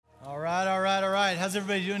How's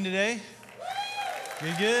everybody doing today?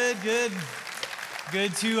 Good.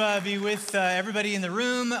 Good to be with everybody in the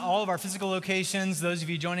room, all of our physical locations, those of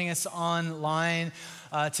you joining us online.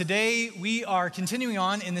 Today, we are continuing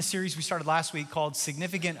on in the series we started last week called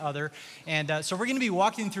Significant Other. And so we're going to be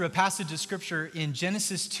walking through a passage of scripture in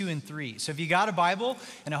Genesis 2 and 3. So if you got a Bible,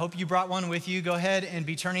 and I hope you brought one with you, go ahead and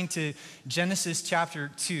be turning to Genesis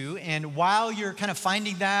chapter 2. And while you're kind of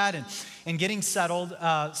finding that and getting settled,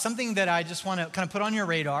 something that I just want to kind of put on your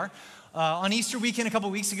radar. On Easter weekend a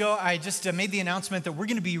couple weeks ago, I just made the announcement that we're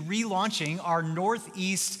going to be relaunching our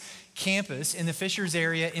Northeast campus in the Fishers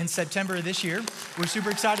area in September of this year. We're super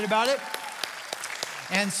excited about it.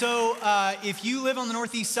 And so if you live on the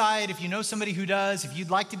Northeast side, if you know somebody who does, if you'd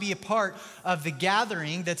like to be a part of the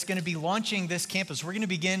gathering that's going to be launching this campus, we're going to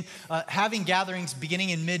begin having gatherings beginning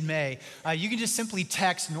in mid-May. You can just simply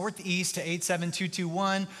text Northeast to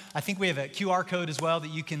 87221. I think we have a QR code as well that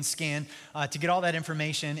you can scan to get all that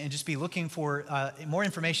information and just be looking for more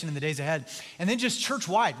information in the days ahead. And then just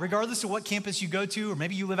church-wide, regardless of what campus you go to, or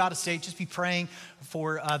maybe you live out of state, just be praying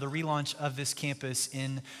for the relaunch of this campus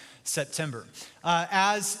in September.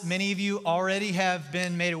 As many of you already have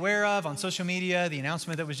been made aware of on social media, the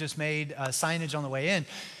announcement that was just made, signage on the way in.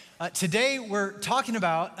 Today we're talking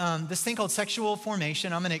about this thing called sexual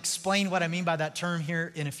formation. I'm going to explain what I mean by that term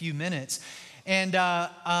here in a few minutes. And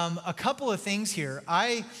a couple of things here.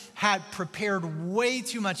 I had prepared way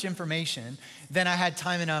too much information than I had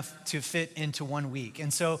time enough to fit into 1 week.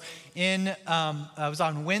 And so it was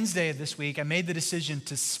on Wednesday of this week, I made the decision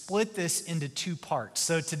to split this into 2 parts.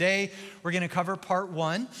 So today we're going to cover part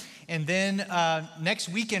 1. And then next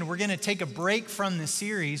weekend, we're going to take a break from the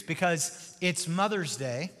series because it's Mother's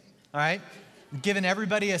Day. All right. I'm giving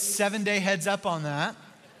everybody a 7-day heads up on that.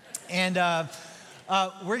 And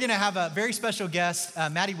we're going to have a very special guest.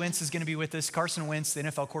 Maddie Wentz is going to be with us. Carson Wentz, the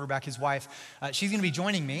NFL quarterback, his wife, she's going to be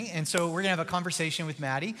joining me. And so we're going to have a conversation with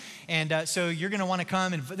Maddie. And so you're going to want to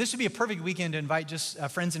come. And this would be a perfect weekend to invite just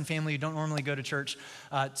friends and family who don't normally go to church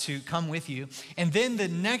to come with you. And then the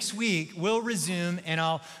next week, we'll resume, and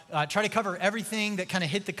I'll try to cover everything that kind of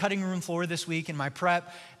hit the cutting room floor this week in my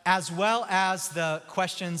prep, as well as the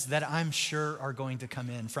questions that I'm sure are going to come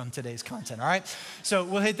in from today's content, all right? So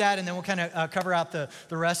we'll hit that, and then we'll kind of cover out the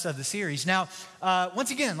rest of the series. Now, once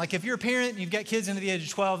again, like if you're a parent and you've got kids under the age of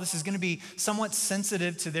 12, this is going to be somewhat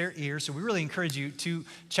sensitive to their ears, so we really encourage you to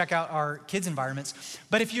check out our kids' environments.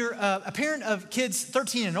 But if you're a parent of kids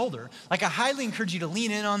 13 and older, like I highly encourage you to lean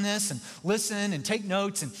in on this and listen and take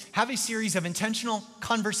notes and have a series of intentional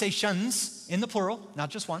conversations, in the plural, not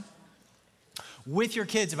just one, with your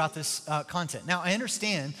kids about this content. Now, I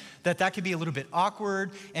understand that could be a little bit awkward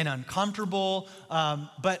and uncomfortable,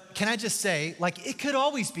 but can I just say, like, it could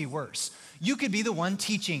always be worse. You could be the one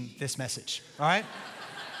teaching this message, all right?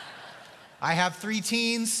 I have 3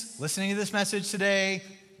 teens listening to this message today.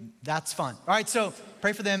 That's fun. All right, so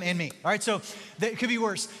pray for them and me. All right, so it could be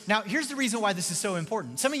worse. Now, here's the reason why this is so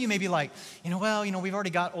important. Some of you may be like, we've already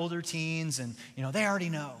got older teens and, they already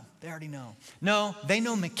know. No, they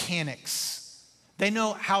know mechanics. They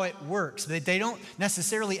know how it works. They don't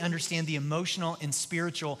necessarily understand the emotional and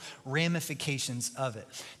spiritual ramifications of it.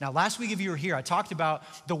 Now, last week, if you were here, I talked about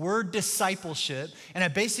the word discipleship, and I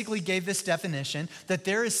basically gave this definition that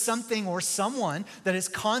there is something or someone that is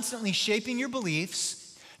constantly shaping your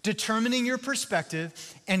beliefs, determining your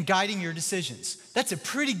perspective, and guiding your decisions. That's a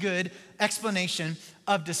pretty good explanation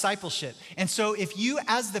of discipleship. And so if you,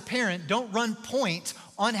 as the parent, don't run point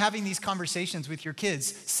on having these conversations with your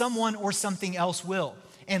kids, someone or something else will,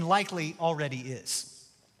 and likely already is.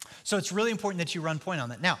 So it's really important that you run point on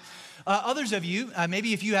that. Now, others of you,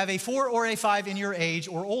 maybe if you have a 4 or a 5 in your age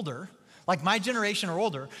or older, like my generation or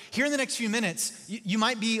older, here in the next few minutes, you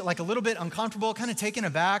might be like a little bit uncomfortable, kind of taken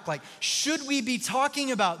aback, like, should we be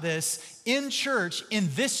talking about this in church in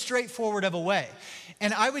this straightforward of a way?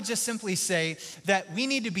 And I would just simply say that we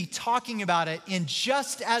need to be talking about it in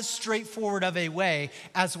just as straightforward of a way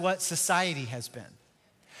as what society has been.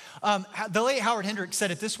 The late Howard Hendricks said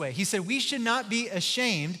it this way. He said, we should not be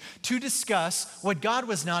ashamed to discuss what God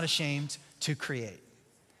was not ashamed to create.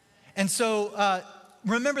 And so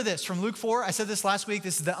remember this from Luke 4. I said this last week.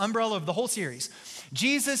 This is the umbrella of the whole series.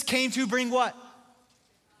 Jesus came to bring what?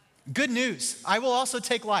 Good news. I will also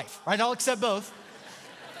take life, right? I'll accept both.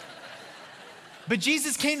 But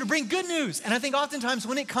Jesus came to bring good news. And I think oftentimes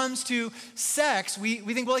when it comes to sex, we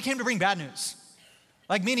think, well, he came to bring bad news.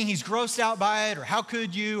 Like meaning he's grossed out by it, or how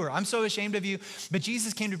could you, or I'm so ashamed of you. But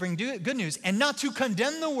Jesus came to bring good news, and not to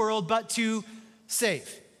condemn the world, but to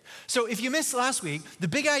save. So if you missed last week, the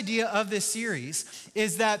big idea of this series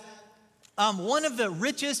is that one of the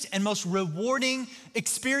richest and most rewarding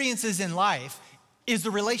experiences in life is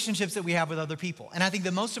the relationships that we have with other people. And I think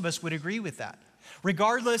that most of us would agree with that.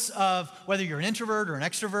 Regardless of whether you're an introvert or an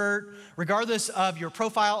extrovert, regardless of your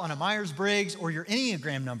profile on a Myers-Briggs or your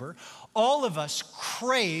Enneagram number, all of us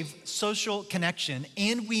crave social connection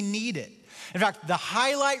and we need it. In fact, the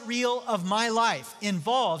highlight reel of my life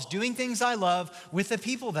involves doing things I love with the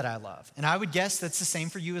people that I love. And I would guess that's the same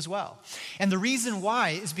for you as well. And the reason why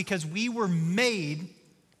is because we were made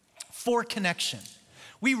for connection.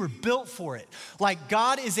 We were built for it. Like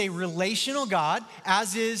God is a relational God,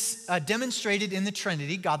 as is demonstrated in the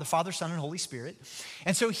Trinity, God the Father, Son, and Holy Spirit.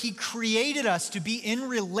 And so he created us to be in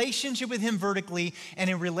relationship with him vertically and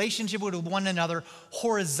in relationship with one another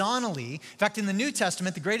horizontally. In fact, in the New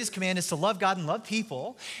Testament, the greatest command is to love God and love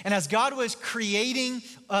people. And as God was creating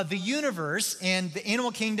the universe and the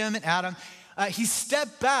animal kingdom and Adam, he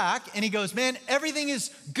stepped back and he goes, man, everything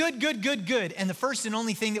is good, good, good, good. And the first and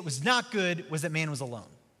only thing that was not good was that man was alone.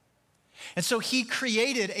 And so he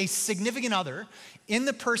created a significant other in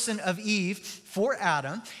the person of Eve for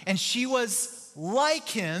Adam, and she was like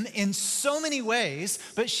him in so many ways,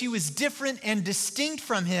 but she was different and distinct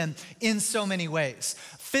from him in so many ways.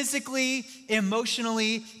 Physically,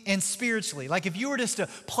 emotionally, and spiritually. Like if you were just to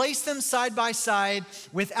place them side by side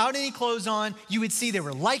without any clothes on, you would see they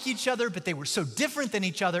were like each other, but they were so different than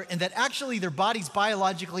each other, and that actually their bodies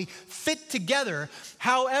biologically fit together.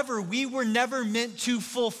 However, we were never meant to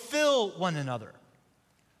fulfill one another.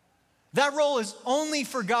 That role is only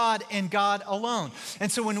for God and God alone. And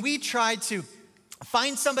so when we try to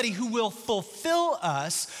find somebody who will fulfill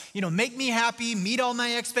us, make me happy, meet all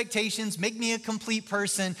my expectations, make me a complete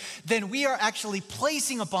person, then we are actually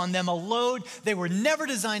placing upon them a load they were never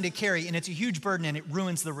designed to carry, and it's a huge burden and it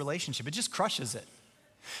ruins the relationship. It just crushes it.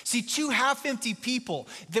 See, two half-empty people,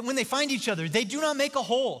 that when they find each other, they do not make a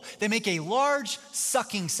whole. They make a large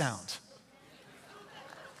sucking sound.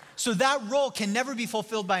 So that role can never be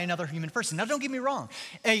fulfilled by another human person. Now, don't get me wrong.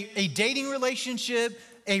 A dating relationship,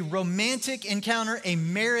 a romantic encounter, a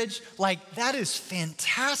marriage, that is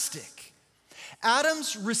fantastic.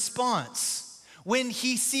 Adam's response when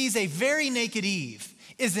he sees a very naked Eve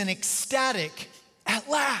is an ecstatic, at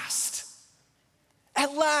last.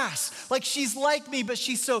 At last, like she's like me, but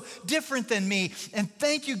she's so different than me. And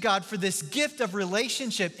thank you, God, for this gift of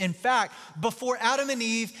relationship. In fact, before Adam and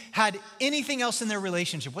Eve had anything else in their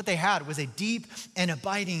relationship, what they had was a deep and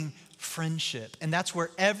abiding friendship. And that's where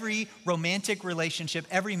every romantic relationship,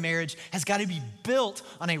 every marriage has got to be built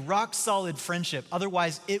on a rock solid friendship.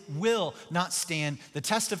 Otherwise, it will not stand the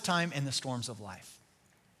test of time and the storms of life.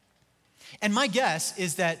 And my guess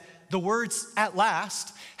is that the words "at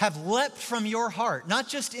last" have leapt from your heart, not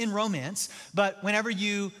just in romance, but whenever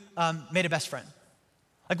you made a best friend.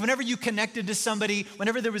 Like whenever you connected to somebody,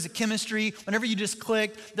 whenever there was a chemistry, whenever you just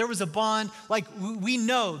clicked, there was a bond. Like we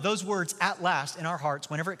know those words "at last" in our hearts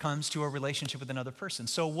whenever it comes to a relationship with another person.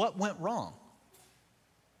 So what went wrong?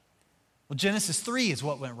 Well, Genesis 3 is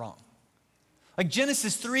what went wrong. Like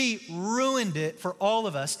Genesis 3 ruined it for all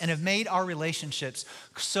of us and have made our relationships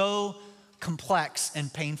so complex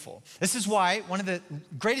and painful. This is why one of the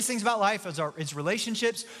greatest things about life is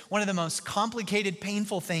relationships. One of the most complicated,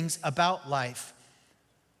 painful things about life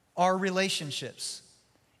are relationships.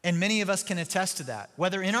 And many of us can attest to that,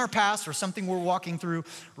 whether in our past or something we're walking through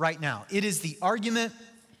right now. It is the argument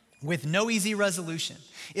with no easy resolution.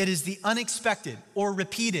 It is the unexpected or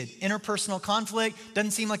repeated interpersonal conflict.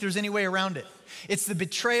 Doesn't seem like there's any way around it. It's the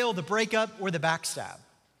betrayal, the breakup, or the backstab.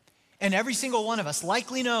 And every single one of us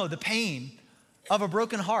likely know the pain of a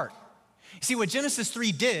broken heart. See, what Genesis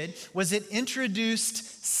 3 did was it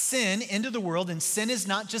introduced sin into the world, and sin is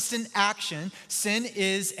not just an action. Sin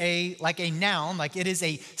is like a noun, like it is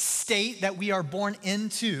a state that we are born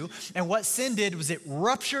into. And what sin did was it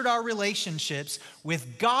ruptured our relationships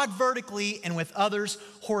with God vertically and with others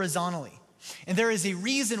horizontally. And there is a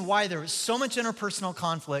reason why there is so much interpersonal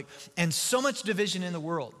conflict and so much division in the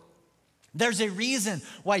world. There's a reason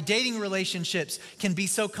why dating relationships can be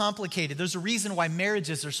so complicated. There's a reason why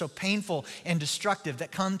marriages are so painful and destructive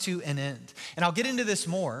that come to an end. And I'll get into this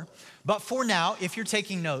more, but for now, if you're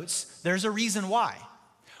taking notes, there's a reason why.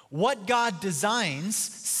 What God designs,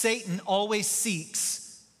 Satan always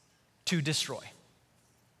seeks to destroy.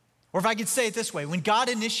 Or if I could say it this way, when God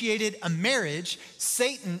initiated a marriage,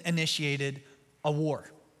 Satan initiated a war.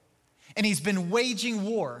 And he's been waging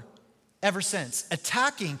war ever since,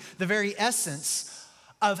 attacking the very essence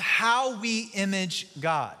of how we image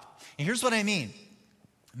God. And here's what I mean.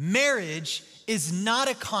 Marriage is not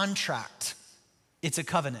a contract, it's a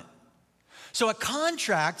covenant. So a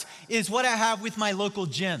contract is what I have with my local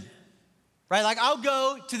gym. right? Like I'll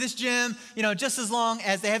go to this gym, just as long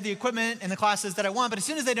as they have the equipment and the classes that I want, but as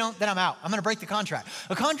soon as they don't, then I'm out. I'm gonna break the contract.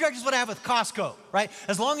 A contract is what I have with Costco, right?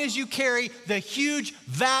 As long as you carry the huge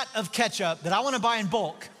vat of ketchup that I wanna buy in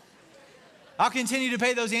bulk, I'll continue to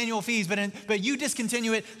pay those annual fees, but you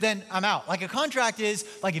discontinue it, then I'm out. Like a contract is,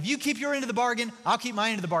 like if you keep your end of the bargain, I'll keep my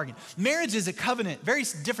end of the bargain. Marriage is a covenant, very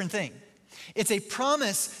different thing. It's a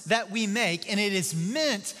promise that we make, and it is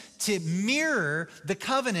meant to mirror the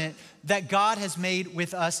covenant that God has made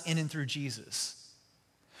with us in and through Jesus.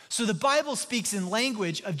 So the Bible speaks in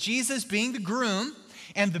language of Jesus being the groom,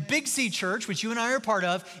 and the Big C Church, which you and I are part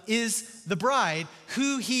of, is the bride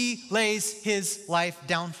who he lays his life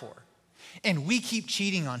down for. And we keep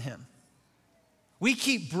cheating on him. We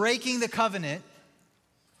keep breaking the covenant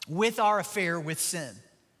with our affair with sin.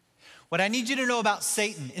 What I need you to know about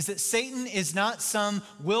Satan is that Satan is not some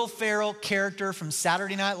Will Ferrell character from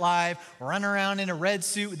Saturday Night Live running around in a red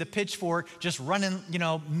suit with a pitchfork, just running,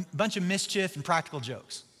 a bunch of mischief and practical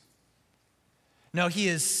jokes. No, he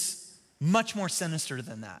is much more sinister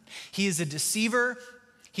than that. He is a deceiver,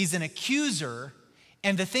 he's an accuser,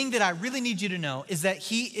 and the thing that I really need you to know is that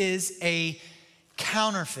he is a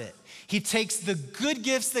counterfeit. He takes the good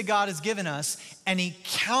gifts that God has given us and he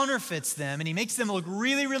counterfeits them and he makes them look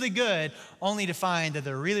really, really good, only to find that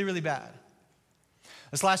they're really, really bad.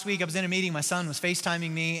 This last week I was in a meeting, my son was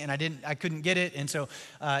FaceTiming me and I couldn't get it. And so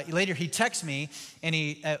later he texted me and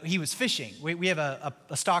he was fishing. We have a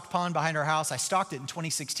stocked pond behind our house. I stocked it in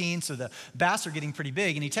 2016, so the bass are getting pretty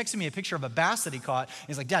big. And he texted me a picture of a bass that he caught.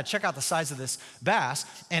 He's like, Dad, check out the size of this bass.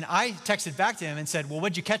 And I texted back to him and said, well,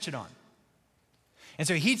 what'd you catch it on? And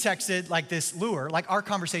so he texted like this lure, like our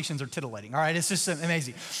conversations are titillating, all right? It's just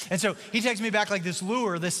amazing. And so he texted me back like this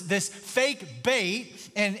lure, this fake bait,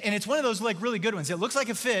 and it's one of those like really good ones. It looks like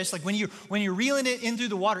a fish, like when you're reeling it in through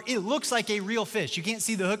the water, it looks like a real fish. You can't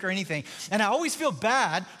see the hook or anything. And I always feel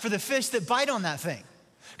bad for the fish that bite on that thing.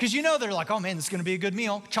 Because they're like, oh man, this is gonna be a good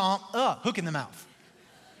meal. Chomp, hook in the mouth.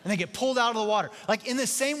 And they get pulled out of the water. Like in the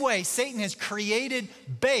same way, Satan has created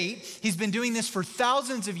bait. He's been doing this for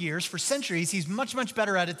thousands of years, for centuries. He's much, much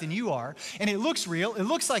better at it than you are. And it looks real, it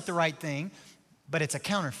looks like the right thing, but it's a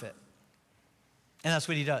counterfeit. And that's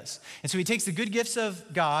what he does. And so he takes the good gifts of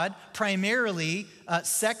God, primarily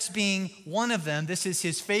sex being one of them. This is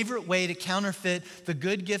his favorite way to counterfeit the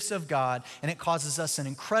good gifts of God, and it causes us an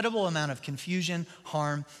incredible amount of confusion,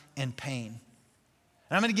 harm, and pain.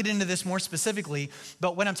 And I'm gonna get into this more specifically,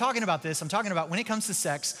 but when I'm talking about this, I'm talking about when it comes to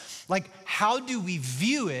sex, like how do we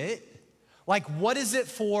view it? Like what is it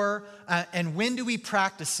for, and when do we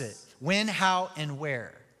practice it? When, how, and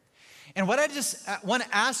where? And what I just wanna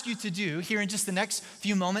ask you to do here in just the next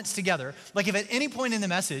few moments together, like if at any point in the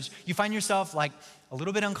message, you find yourself like a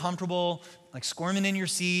little bit uncomfortable, like squirming in your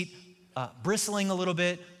seat, bristling a little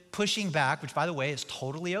bit, pushing back, which by the way is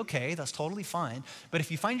totally okay, that's totally fine. But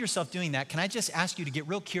if you find yourself doing that, can I just ask you to get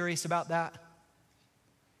real curious about that?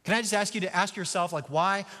 Can I just ask you to ask yourself, like,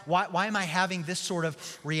 why am I having this sort of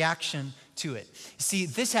reaction to it? See,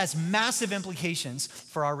 this has massive implications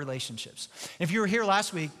for our relationships. If you were here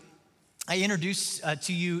last week, I introduced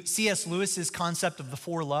to you C.S. Lewis's concept of the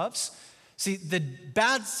four loves. See, the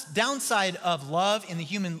downside of love in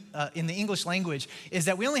the English language is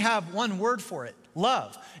that we only have one word for it,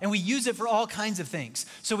 love, and we use it for all kinds of things.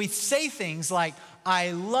 So we say things like,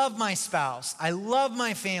 I love my spouse, I love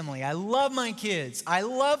my family, I love my kids, I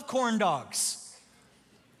love corn dogs.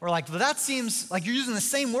 We're like, well, that seems like you're using the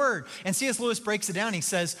same word. And C.S. Lewis breaks it down. He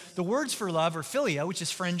says, the words for love are philia, which is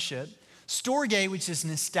friendship, storge, which is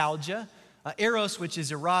nostalgia, eros, which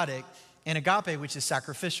is erotic, and agape, which is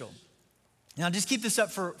sacrificial. Now, just keep this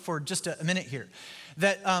up for just a minute here.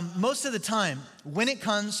 That most of the time, when it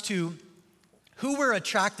comes to who we're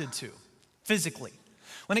attracted to physically,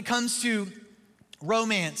 when it comes to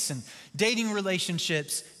romance and dating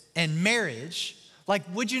relationships and marriage, like,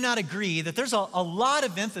 would you not agree that there's a lot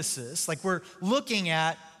of emphasis, like we're looking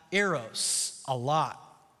at eros a lot.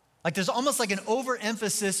 Like there's almost like an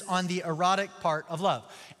overemphasis on the erotic part of love,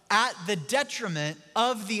 at the detriment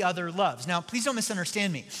of the other loves. Now, please don't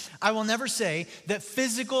misunderstand me. I will never say that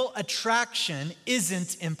physical attraction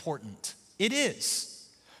isn't important. It is.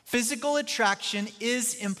 Physical attraction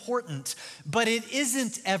is important, but it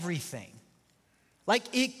isn't everything. Like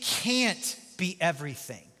it can't be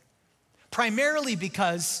everything. Primarily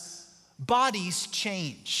because bodies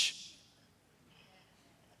change.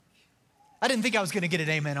 I didn't think I was gonna get an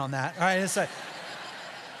amen on that, all right? It's like,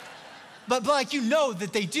 but like you know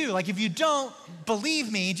that they do. Like if you don't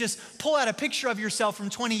believe me, just pull out a picture of yourself from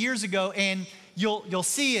 20 years ago and you'll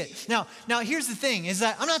see it. Now here's the thing, is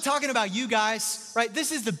that I'm not talking about you guys, right?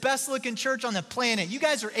 This is the best looking church on the planet. You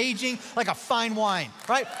guys are aging like a fine wine,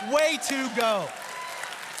 right? Way to go.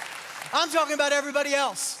 I'm talking about everybody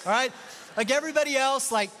else, all right? Like everybody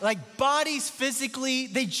else, like bodies physically,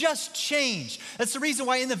 they just change. That's the reason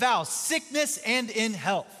why in the vows, sickness and in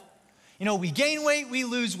health. You know, we gain weight, we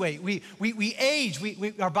lose weight. We age,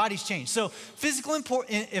 our bodies change. So physical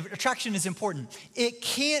attraction is important. It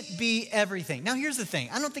can't be everything. Now here's the thing.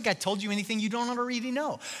 I don't think I told you anything you don't already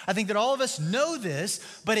know. I think that all of us know this,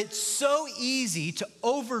 but it's so easy to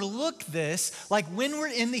overlook this, like when we're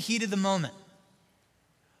in the heat of the moment.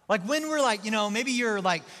 Like when we're like, you know, maybe you're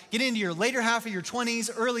like getting into your later half of your 20s,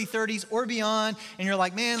 early 30s or beyond, and you're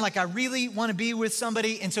like, man, like I really want to be with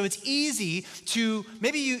somebody. And so it's easy to,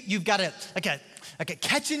 maybe you've got a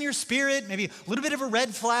catch in your spirit, maybe a little bit of a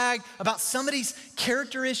red flag about somebody's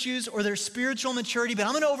character issues or their spiritual maturity, but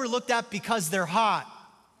I'm going to overlook that because they're hot.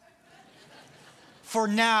 For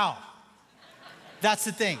now. That's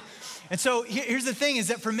the thing. And so here's the thing, is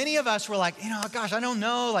that for many of us, we're like, you know, gosh, I don't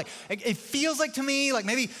know. Like, it feels like to me, like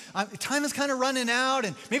maybe time is kind of running out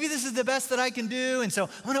and maybe this is the best that I can do. And so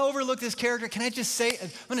I'm going to overlook this character. Can I just say, I'm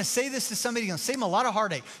going to say this to somebody, going to save them a lot of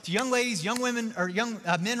heartache. To young ladies, young women, or young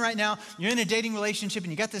men right now, you're in a dating relationship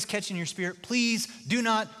and you got this catch in your spirit. Please do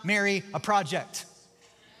not marry a project.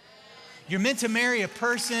 You're meant to marry a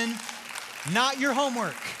person, not your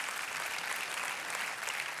homework.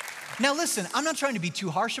 Now listen, I'm not trying to be too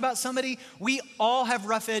harsh about somebody. We all have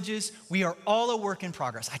rough edges. We are all a work in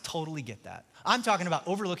progress. I totally get that. I'm talking about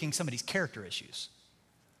overlooking somebody's character issues.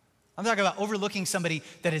 I'm talking about overlooking somebody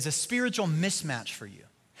that is a spiritual mismatch for you.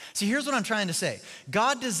 See, here's what I'm trying to say.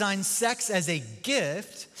 God designed sex as a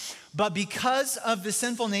gift, but because of the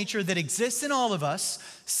sinful nature that exists in all of us,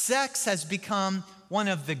 sex has become one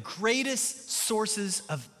of the greatest sources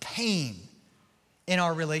of pain in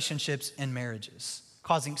our relationships and marriages,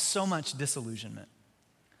 causing so much disillusionment.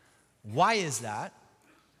 Why is that?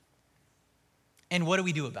 And what do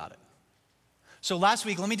we do about it? So last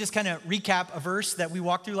week, let me just kind of recap a verse that we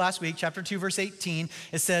walked through last week, chapter 2, verse 18.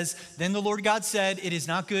 It says, "Then the Lord God said, it is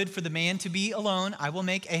not good for the man to be alone. I will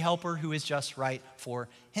make a helper who is just right for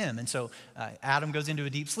him." And so Adam goes into a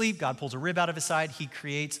deep sleep. God pulls a rib out of his side. He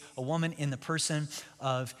creates a woman in the person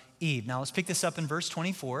of Eve. Now let's pick this up in verse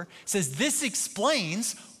 24. It says, "This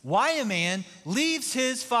explains why a man leaves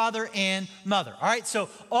his father and mother." All right, so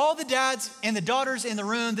all the dads and the daughters in the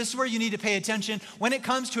room, this is where you need to pay attention. When it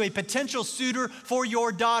comes to a potential suitor for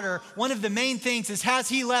your daughter, one of the main things is, has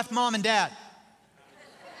he left mom and dad?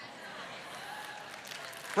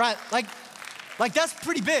 Right, like that's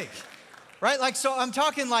pretty big, right? Like, so I'm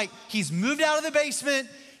talking like he's moved out of the basement.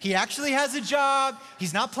 He actually has a job.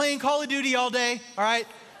 He's not playing Call of Duty all day, all right?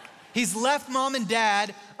 He's left mom and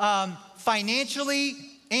dad financially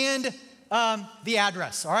and the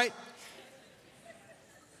address, all right?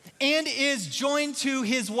 And is joined to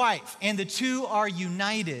his wife, and the two are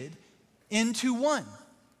united into one.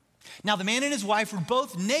 Now, the man and his wife were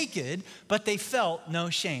both naked, but they felt no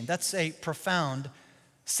shame. That's a profound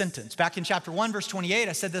sentence. Back in chapter 1, verse 28,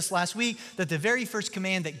 I said this last week, that the very first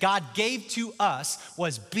command that God gave to us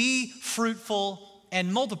was be fruitful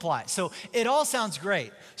and multiply. So it all sounds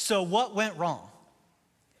great. So what went wrong?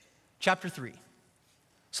 Chapter 3.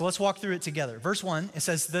 So let's walk through it together. Verse 1, it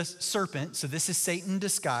says the serpent, so this is Satan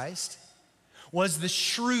disguised, was the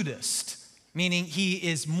shrewdest, meaning he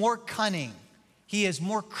is more cunning. He is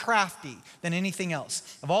more crafty than anything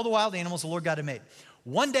else of all the wild animals the Lord God had made.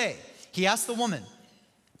 One day, he asked the woman,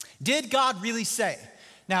 "Did God really say?"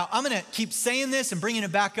 Now, I'm going to keep saying this and bringing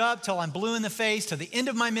it back up till I'm blue in the face, till the end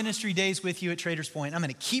of my ministry days with you at Traders Point. I'm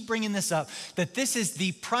going to keep bringing this up, that this is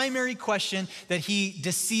the primary question that he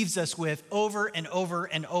deceives us with over and over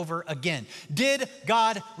and over again. Did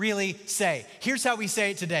God really say? Here's how we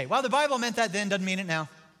say it today. Well, the Bible meant that then, doesn't mean it now.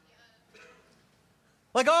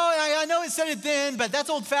 Like, oh, I know it said it then, but that's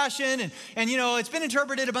old-fashioned, and you know, it's been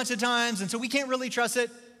interpreted a bunch of times, and so we can't really trust it.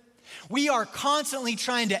 We are constantly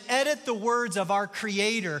trying to edit the words of our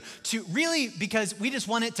Creator to really, because we just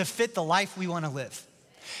want it to fit the life we want to live.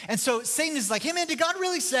 And so Satan is like, hey man, did God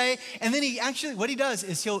really say? And then he actually, what he does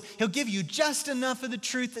is he'll give you just enough of the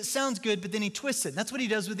truth that sounds good, but then he twists it. And that's what he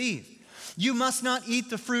does with Eve. You must not eat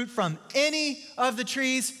the fruit from any of the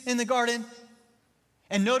trees in the garden.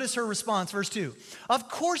 And notice her response, verse 2. Of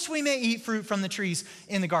course we may eat fruit from the trees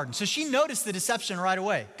in the garden. So she noticed the deception right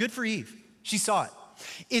away. Good for Eve. She saw it.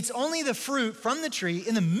 It's only the fruit from the tree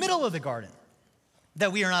in the middle of the garden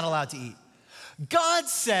that we are not allowed to eat. God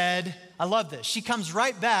said, I love this. She comes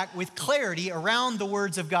right back with clarity around the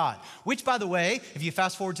words of God, which, by the way, if you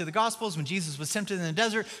fast forward to the Gospels, when Jesus was tempted in the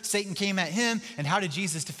desert, Satan came at him. And how did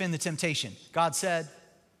Jesus defend the temptation? God said,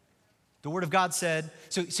 the word of God said.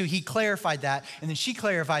 So he clarified that. And then she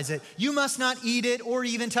clarifies it. You must not eat it or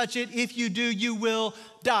even touch it. If you do, you will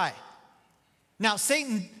die. Now,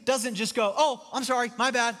 Satan doesn't just go, oh, I'm sorry, my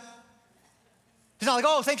bad. It's not like,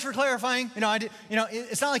 oh, thanks for clarifying.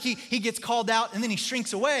 It's not like he gets called out and then he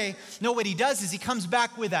shrinks away. No, what he does is he comes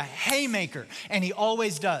back with a haymaker, and he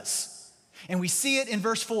always does. And we see it in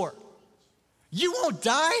verse 4. You won't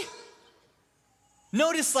die?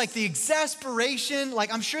 Notice like the exasperation,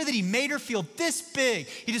 like I'm sure that he made her feel this big.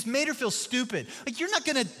 He just made her feel stupid. Like, you're not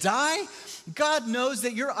gonna die. God knows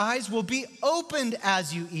that your eyes will be opened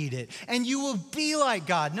as you eat it, and you will be like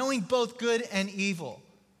God, knowing both good and evil.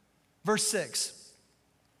 Verse 6.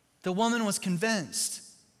 The woman was convinced.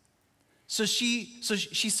 So she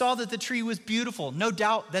saw that the tree was beautiful, no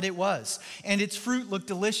doubt that it was. And its fruit looked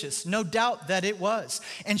delicious, no doubt that it was.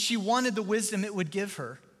 And she wanted the wisdom it would give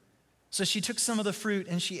her. So she took some of the fruit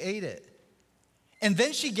and she ate it. And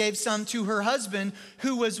then she gave some to her husband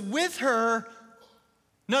who was with her.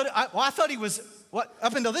 I thought he was,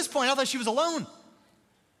 up until this point, I thought she was alone.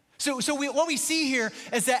 So what we see here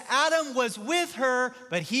is that Adam was with her,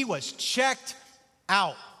 but he was checked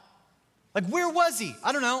out. Like, where was he?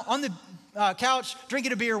 I don't know, on the couch,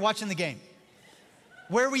 drinking a beer, watching the game.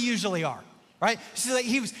 Where we usually are, right? So like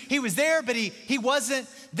he was there, but he wasn't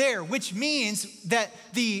there, which means that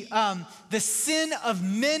the sin of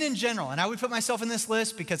men in general, and I would put myself in this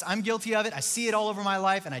list because I'm guilty of it. I see it all over my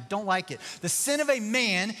life and I don't like it. The sin of a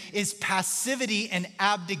man is passivity and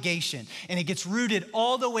abdication, and it gets rooted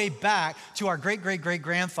all the way back to our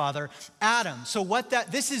great-great-great-grandfather, Adam. So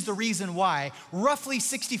this is the reason why roughly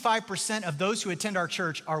 65% of those who attend our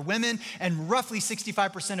church are women, and roughly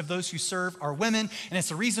 65% of those who serve are women. And it's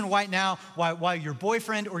the reason why your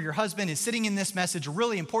boyfriend or your husband is sitting in this message, a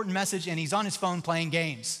really important message, and he's on his phone playing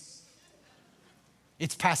games.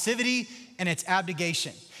 It's passivity and it's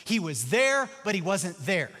abdication. He was there, but he wasn't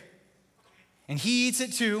there. And he eats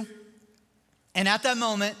it too. And at that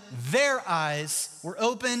moment, their eyes were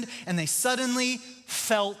opened and they suddenly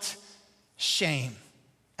felt shame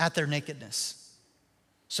at their nakedness.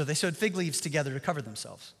 So they sewed fig leaves together to cover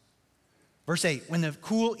themselves. Verse 8, when the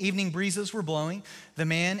cool evening breezes were blowing, the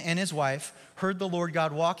man and his wife heard the Lord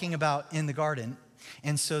God walking about in the garden,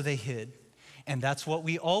 and so they hid. And that's what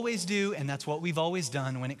we always do, and that's what we've always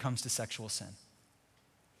done when it comes to sexual sin.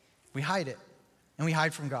 We hide it, and we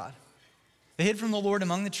hide from God. They hid from the Lord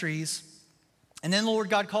among the trees, and then the Lord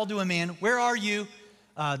God called to a man, where are you?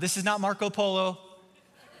 This is not Marco Polo.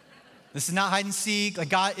 This is not hide and seek. Like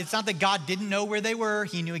God, it's not that God didn't know where they were.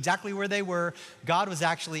 He knew exactly where they were. God was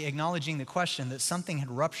actually acknowledging the question that something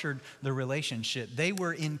had ruptured the relationship. They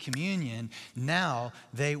were in communion. Now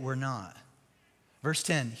they were not. Verse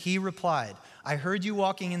 10, he replied, I heard you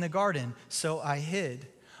walking in the garden, so I hid.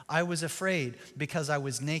 I was afraid because I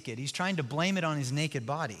was naked. He's trying to blame it on his naked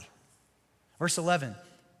body. Verse 11,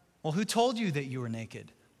 well, who told you that you were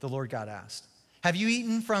naked? The Lord God asked. Have you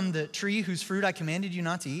eaten from the tree whose fruit I commanded you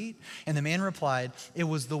not to eat? And the man replied, it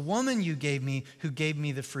was the woman you gave me who gave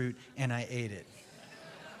me the fruit, and I ate it.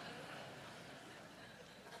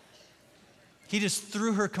 He just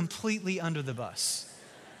threw her completely under the bus.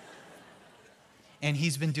 And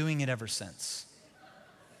he's been doing it ever since.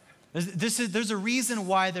 There's a reason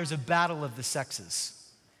why there's a battle of the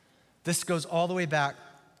sexes. This goes all the way back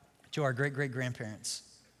to our great-great-grandparents.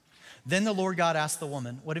 Then the Lord God asked the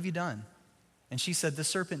woman, what have you done? And she said, the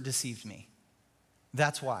serpent deceived me.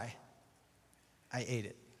 That's why I ate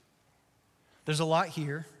it. There's a lot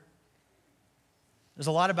here. There's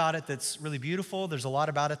a lot about it that's really beautiful. There's a lot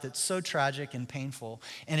about it that's so tragic and painful.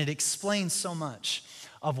 And it explains so much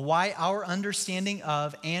of why our understanding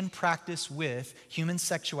of and practice with human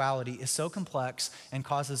sexuality is so complex and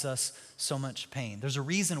causes us so much pain. There's a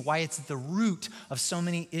reason why it's at the root of so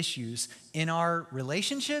many issues in our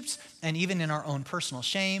relationships and even in our own personal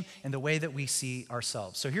shame and the way that we see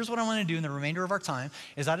ourselves. So here's what I want to do in the remainder of our time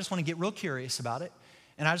is I just want to get real curious about it,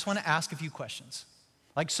 and I just want to ask a few questions.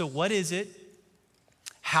 Like, so what is it?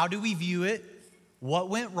 How do we view it? What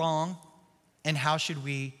went wrong? And how should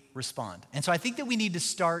we respond? And so I think that we need to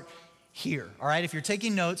start here, all right? If you're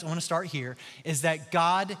taking notes, I want to start here, is that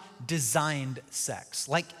God designed sex.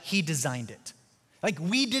 Like, he designed it. Like,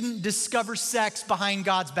 we didn't discover sex behind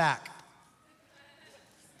God's back.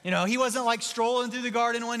 You know, he wasn't like strolling through the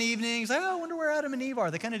garden one evening. He's like, oh, I wonder where Adam and Eve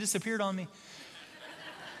are. They kind of disappeared on me.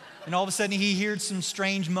 And all of a sudden, he heard some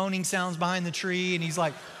strange moaning sounds behind the tree, and he's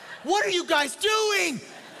like, what are you guys doing?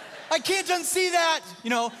 I can't unsee that.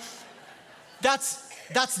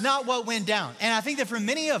 That's not what went down. And I think that for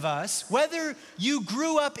many of us, whether you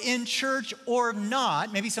grew up in church or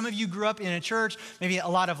not, maybe some of you grew up in a church, maybe a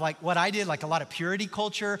lot of like what I did, like a lot of purity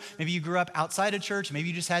culture. Maybe you grew up outside of church. Maybe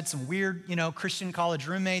you just had some weird, Christian college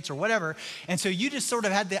roommates or whatever. And so you just sort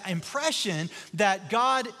of had the impression that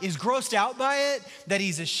God is grossed out by it, that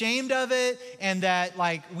he's ashamed of it, and that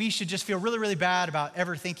like we should just feel really, really bad about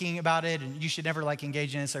ever thinking about it. And you should never like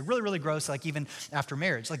engage in it. It's like really, really gross, like even after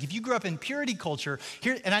marriage. Like if you grew up in purity culture,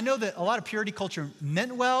 here, and I know that a lot of purity culture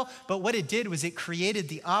meant well, but what it did was it created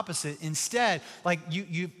the opposite. Instead, like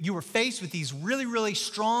you were faced with these really, really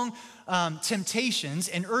strong temptations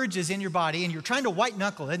and urges in your body, and you're trying to white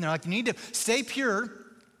knuckle it, and they're like, you need to stay pure,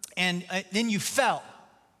 and then you fell.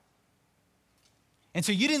 And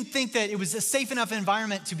so you didn't think that it was a safe enough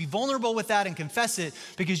environment to be vulnerable with that and confess it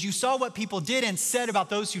because you saw what people did and said about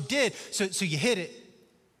those who did, so you hid it,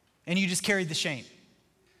 and you just carried the shame.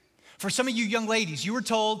 For some of you young ladies, you were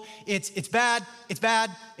told it's bad, it's bad,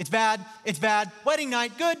 it's bad, it's bad. Wedding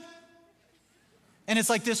night, good. And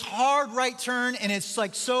it's like this hard right turn, and it's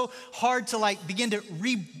like so hard to like begin to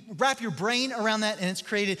wrap your brain around that, and it's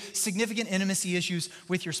created significant intimacy issues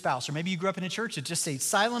with your spouse. Or maybe you grew up in a church that just stayed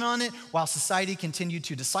silent on it while society continued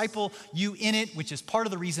to disciple you in it, which is part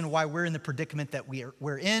of the reason why we're in the predicament that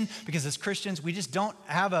we're in, because as Christians, we just don't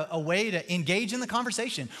have a way to engage in the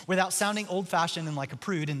conversation without sounding old-fashioned and like a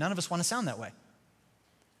prude, and none of us want to sound that way.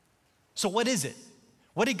 So what is it?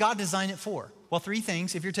 What did God design it for? Well, three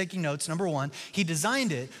things, if you're taking notes. Number one, he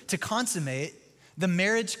designed it to consummate the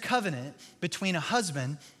marriage covenant between a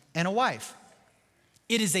husband and a wife.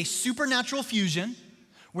 It is a supernatural fusion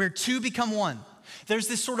where two become one. There's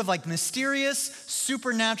this sort of like mysterious,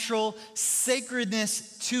 supernatural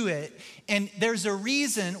sacredness to it. And there's a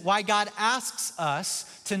reason why God asks us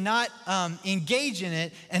to not engage in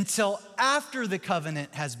it until after the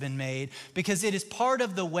covenant has been made, because it is part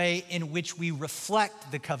of the way in which we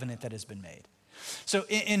reflect the covenant that has been made. So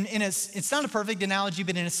it's not a perfect analogy,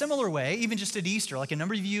 but in a similar way, even just at Easter, like a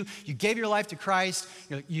number of you gave your life to Christ,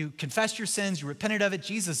 you confessed your sins, you repented of it,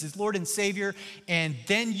 Jesus is Lord and Savior, and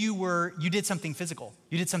then you did something physical.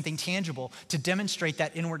 You did something tangible to demonstrate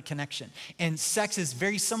that inward connection. And sex is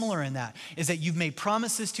very similar in that, is that you've made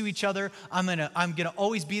promises to each other, I'm gonna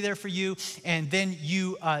always be there for you, and then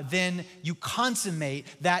you consummate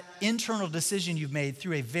that internal decision you've made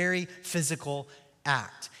through a very physical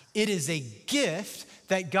act. It is a gift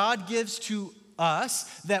that God gives to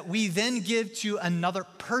us that we then give to another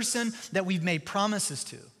person that we've made promises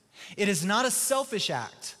to. It is not a selfish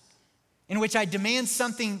act in which I demand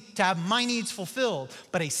something to have my needs fulfilled,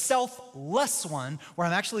 but a selfless one where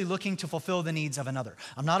I'm actually looking to fulfill the needs of another.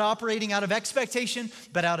 I'm not operating out of expectation,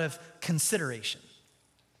 but out of consideration.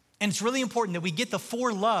 And it's really important that we get the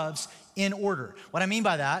four loves in order. What I mean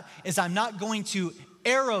by that is I'm not going to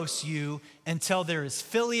eros you until there is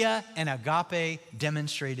philia and agape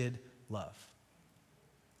demonstrated love.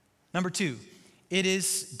 Number two, it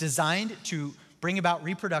is designed to bring about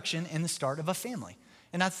reproduction and the start of a family.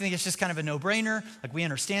 And I think it's just kind of a no-brainer. Like we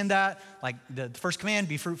understand that. Like the first command,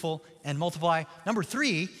 be fruitful and multiply. Number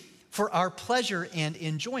three, for our pleasure and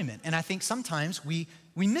enjoyment. And I think sometimes we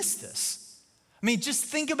miss this. I mean, just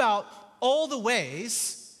think about all the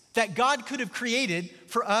ways that God could have created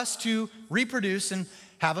for us to reproduce and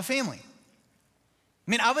have a family.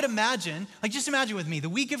 I mean, I would imagine, like just imagine with me, the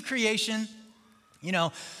week of creation,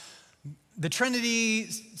 the Trinity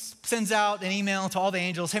sends out an email to all the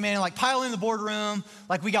angels, hey man, like pile in the boardroom,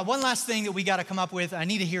 like we got one last thing that we gotta come up with. I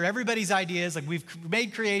need to hear everybody's ideas, like we've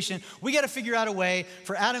made creation. We gotta figure out a way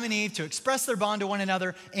for Adam and Eve to express their bond to one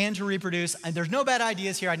another and to reproduce. And there's no bad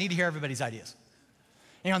ideas here, I need to hear everybody's ideas.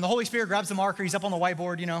 And the Holy Spirit grabs the marker, he's up on the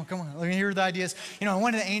whiteboard, come on, let me hear the ideas. And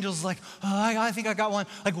one of the angels is like, I think I got one.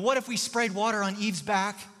 Like, what if we sprayed water on Eve's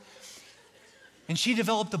back and she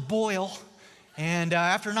developed a boil, and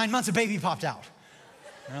after 9 months, a baby popped out?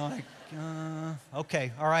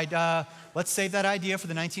 Okay, all right, let's save that idea for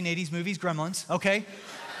the 1980s movies, Gremlins, okay?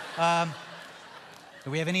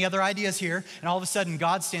 Do we have any other ideas here? And all of a sudden,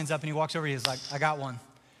 God stands up and he walks over, he's like, I got one.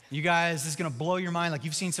 You guys, this is gonna blow your mind. Like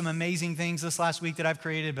you've seen some amazing things this last week that I've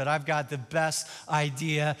created, but I've got the best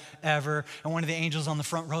idea ever. And one of the angels on the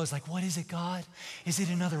front row is like, what is it, God? Is it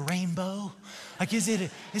another rainbow? Like, is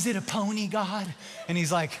it a pony, God? And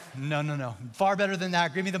he's like, no, far better than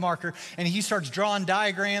that. Give me the marker. And he starts drawing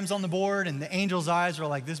diagrams on the board, and the angel's eyes are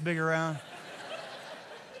like this big around.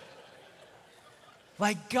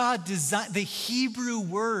 Like God designed, the Hebrew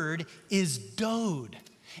word is dode.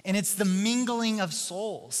 And it's the mingling of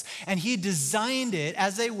souls. And he designed it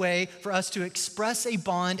as a way for us to express a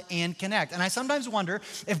bond and connect. And I sometimes wonder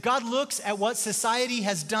if God looks at what society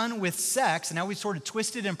has done with sex, and now we've sort of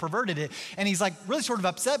twisted and perverted it, and he's like really sort of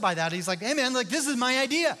upset by that. He's like, hey man, like this is my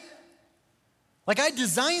idea. Like I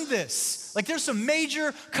designed this. Like there's some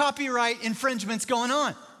major copyright infringements going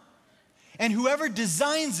on. And whoever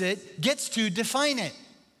designs it gets to define it.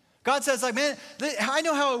 God says, like, man, I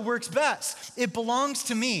know how it works best. It belongs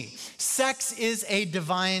to me. Sex is a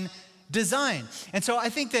divine design. And so I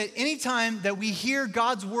think that anytime that we hear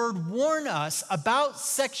God's word warn us about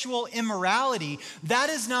sexual immorality, that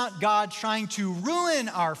is not God trying to ruin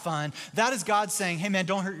our fun. That is God saying, hey, man,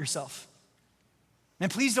 don't hurt yourself.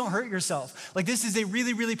 And please don't hurt yourself. Like this is a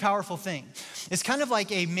really, really powerful thing. It's kind of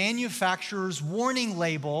like a manufacturer's warning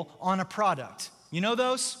label on a product. You know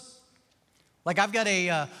those? Like I've got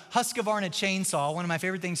a Husqvarna chainsaw. One of my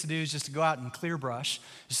favorite things to do is just to go out and clear brush.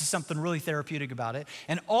 There's just something really therapeutic about it.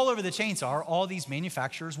 And all over the chainsaw are all these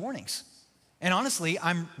manufacturer's warnings. And honestly,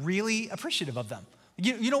 I'm really appreciative of them.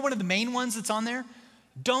 You know one of the main ones that's on there?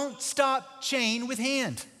 Don't stop chain with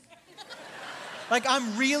hand. Like I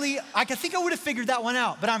think I would have figured that one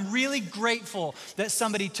out, but I'm really grateful that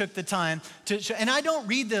somebody took the time to, and I don't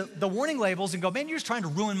read the warning labels and go, man, you're just trying to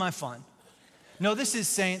ruin my fun. No, this is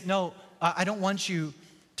saying, no, I don't want you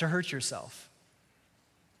to hurt yourself.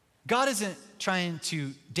 God isn't trying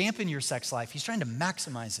to dampen your sex life. He's trying to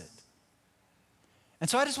maximize it. And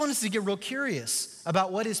so I just want us to get real curious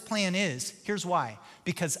about what his plan is. Here's why.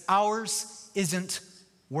 Because ours isn't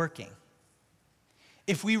working.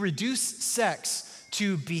 If we reduce sex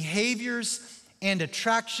to behaviors and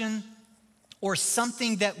attraction or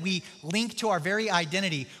something that we link to our very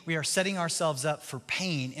identity, we are setting ourselves up for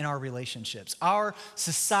pain in our relationships. Our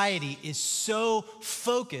society is so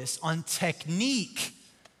focused on technique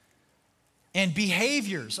and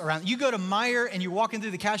behaviors around. You go to Meijer and you're walking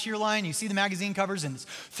through the cashier line, you see the magazine covers and it's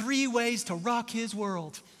 3 ways to rock his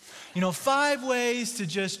world. 5 ways to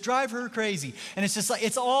just drive her crazy. And it's just like,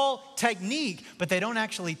 it's all technique, but they don't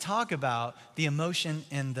actually talk about the emotion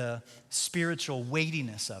and the spiritual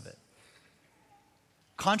weightiness of it.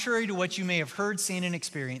 Contrary to what you may have heard, seen, and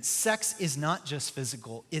experienced, sex is not just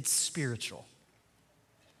physical, it's spiritual.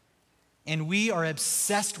 And we are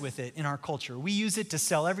obsessed with it in our culture. We use it to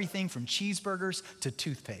sell everything from cheeseburgers to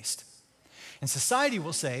toothpaste. And society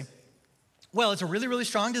will say, well, it's a really, really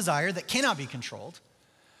strong desire that cannot be controlled,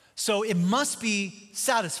 so it must be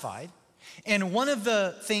satisfied. And one of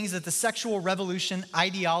the things that the sexual revolution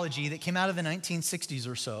ideology that came out of the 1960s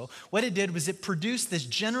or so, what it did was it produced this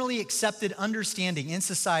generally accepted understanding in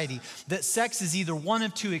society that sex is either one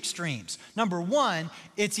of 2 extremes. Number one,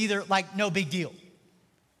 it's either like no big deal.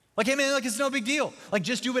 Like, hey man, like it's no big deal. Like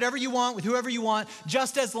just do whatever you want with whoever you want,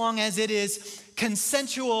 just as long as it is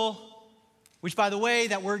consensual, which by the way,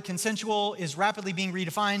 that word consensual is rapidly being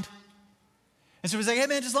redefined. And so it's like, hey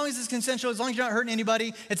man, as long as it's consensual, as long as you're not hurting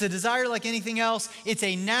anybody, it's a desire like anything else. It's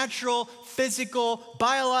a natural, physical,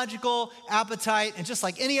 biological appetite, and just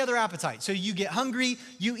like any other appetite. So you get hungry,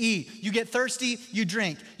 you eat. You get thirsty, you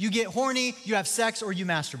drink. You get horny, you have sex, or you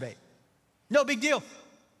masturbate. No big deal.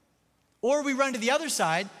 Or we run to the other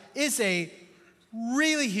side, it's a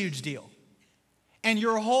really huge deal. And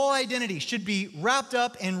your whole identity should be wrapped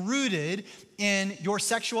up and rooted in your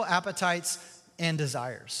sexual appetites and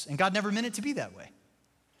desires. And God never meant it to be that way.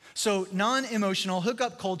 So non-emotional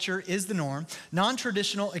hookup culture is the norm.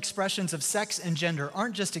 Non-traditional expressions of sex and gender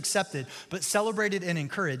aren't just accepted, but celebrated and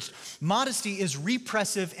encouraged. Modesty is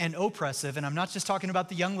repressive and oppressive. And I'm not just talking about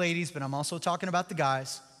the young ladies, but I'm also talking about the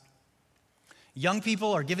guys. Young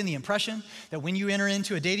people are given the impression that when you enter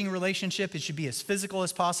into a dating relationship, it should be as physical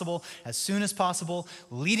as possible, as soon as possible,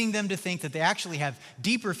 leading them to think that they actually have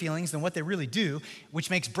deeper feelings than what they really do, which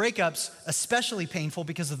makes breakups especially painful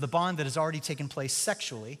because of the bond that has already taken place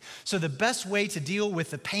sexually. So the best way to deal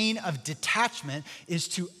with the pain of detachment is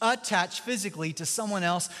to attach physically to someone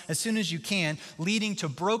else as soon as you can, leading to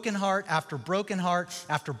broken heart after broken heart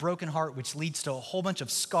after broken heart, which leads to a whole bunch of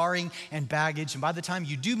scarring and baggage. And by the time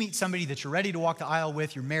you do meet somebody that you're ready to walk the aisle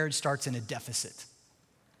with, your marriage starts in a deficit.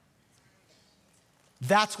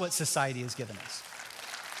 That's what society has given us.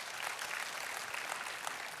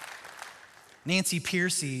 Nancy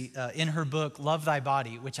Pearcey, in her book, Love Thy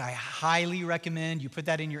Body, which I highly recommend, you put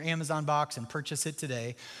that in your Amazon box and purchase it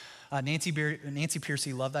today. Nancy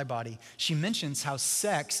Pearcey, Love Thy Body, she mentions how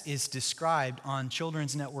sex is described on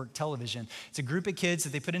Children's Network television. It's a group of kids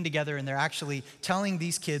that they put in together and they're actually telling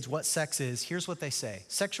these kids what sex is. Here's what they say: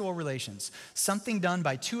 sexual relations, something done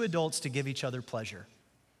by 2 adults to give each other pleasure,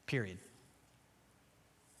 period.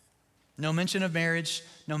 No mention of marriage,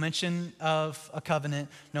 no mention of a covenant,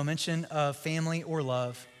 no mention of family or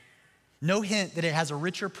love. No hint that it has a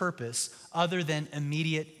richer purpose other than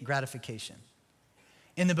immediate gratification.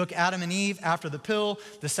 In the book Adam and Eve, after the pill,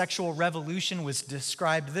 the sexual revolution was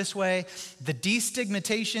described this way: the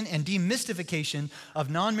destigmatization and demystification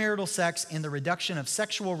of non-marital sex and the reduction of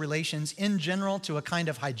sexual relations in general to a kind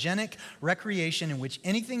of hygienic recreation in which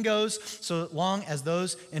anything goes so long as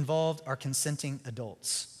those involved are consenting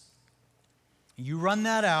adults. You run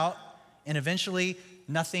that out, and eventually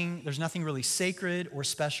there's nothing really sacred or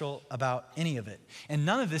special about any of it. And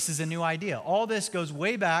none of this is a new idea. All this goes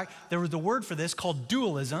way back. There was a word for this called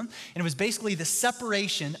dualism, and it was basically the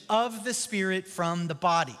separation of the spirit from the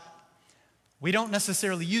body. We don't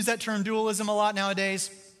necessarily use that term dualism a lot nowadays.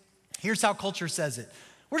 Here's how culture says it.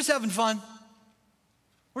 We're just having fun.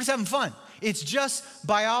 We're just having fun. It's just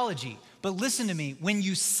biology. But listen to me, when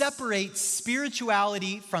you separate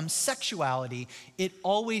spirituality from sexuality, it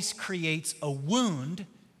always creates a wound,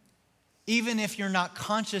 even if you're not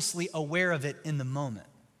consciously aware of it in the moment.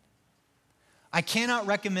 I cannot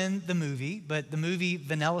recommend the movie, but the movie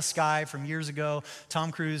Vanilla Sky from years ago,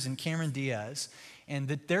 Tom Cruise and Cameron Diaz, and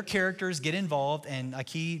their characters get involved, and like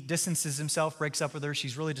he distances himself, breaks up with her.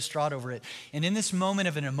 She's really distraught over it. And in this moment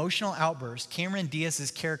of an emotional outburst, Cameron Diaz's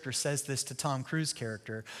character says this to Tom Cruise's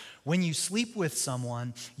character: when you sleep with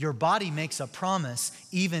someone, your body makes a promise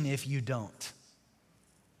even if you don't.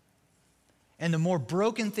 And the more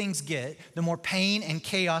broken things get, the more pain and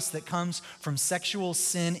chaos that comes from sexual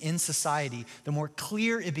sin in society, the more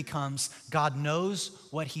clear it becomes God knows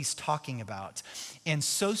what he's talking about. And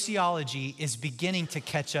sociology is beginning to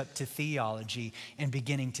catch up to theology and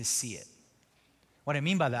beginning to see it. What I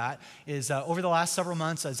mean by that is over the last several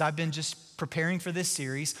months, as I've been just preparing for this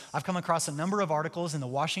series, I've come across a number of articles in the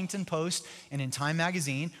Washington Post and in Time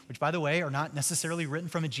Magazine, which, by the way, are not necessarily written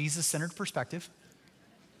from a Jesus-centered perspective.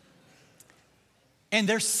 And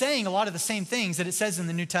they're saying a lot of the same things that it says in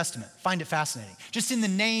the New Testament. Find it fascinating. Just in the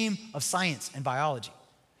name of science and biology.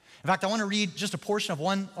 In fact, I want to read just a portion of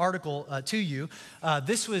one article to you.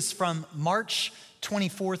 This was from March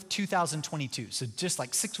 24th, 2022. So just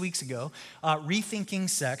like 6 weeks ago, Rethinking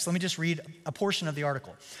Sex. Let me just read a portion of the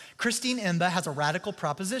article. Christine Emba has a radical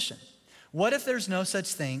proposition. What if there's no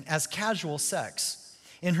such thing as casual sex?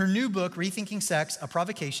 In her new book, Rethinking Sex, A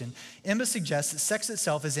Provocation, Emba suggests that sex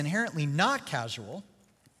itself is inherently not casual.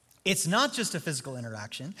 It's not just a physical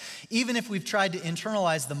interaction, even if we've tried to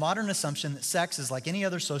internalize the modern assumption that sex is like any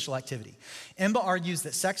other social activity. Emba argues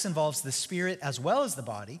that sex involves the spirit as well as the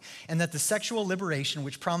body, and that the sexual liberation,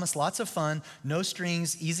 which promised lots of fun, no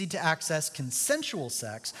strings, easy to access, consensual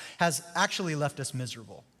sex, has actually left us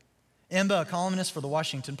miserable. Emba, a columnist for the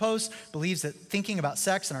Washington Post, believes that thinking about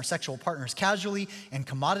sex and our sexual partners casually and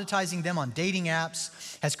commoditizing them on dating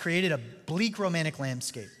apps has created a bleak romantic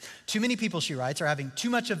landscape. Too many people, she writes, are having too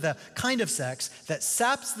much of the kind of sex that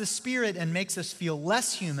saps the spirit and makes us feel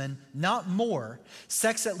less human, not more,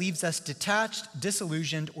 sex that leaves us detached,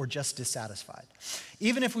 disillusioned, or just dissatisfied.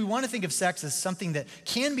 Even if we want to think of sex as something that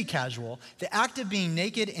can be casual, the act of being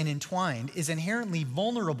naked and entwined is inherently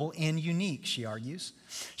vulnerable and unique, she argues.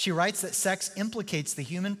 She writes that sex implicates the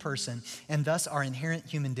human person and thus our inherent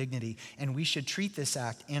human dignity, and we should treat this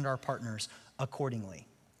act and our partners accordingly.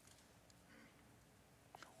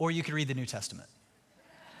 Or you could read the New Testament.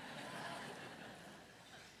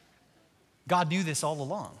 God knew this all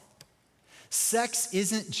along. Sex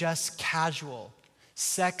isn't just casual.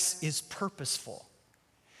 Sex is purposeful.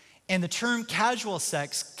 And the term casual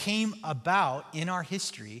sex came about in our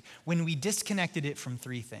history when we disconnected it from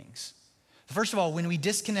three things. First of all, when we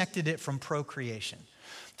disconnected it from procreation.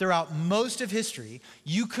 Throughout most of history,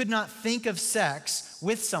 you could not think of sex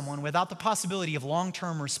with someone without the possibility of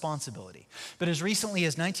long-term responsibility. But as recently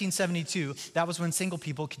as 1972, that was when single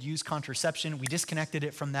people could use contraception. We disconnected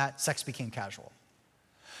it from that. Sex became casual.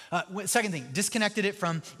 Second thing, disconnected it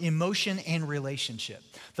from emotion and relationship.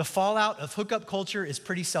 The fallout of hookup culture is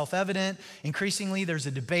pretty self-evident. Increasingly, there's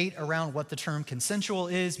a debate around what the term consensual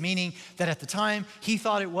is, meaning that at the time, he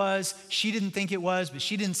thought it was, she didn't think it was, but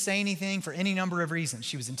she didn't say anything for any number of reasons.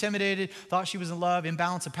 She was intimidated, thought she was in love,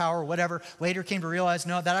 imbalance of power, whatever. Later came to realize,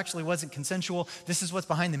 no, that actually wasn't consensual. This is what's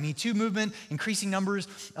behind the Me Too movement, increasing numbers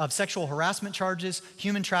of sexual harassment charges,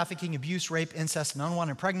 human trafficking, abuse, rape, incest, and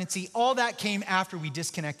unwanted pregnancy. All that came after we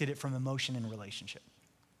disconnected it from emotion and relationship.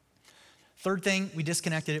 Third thing, we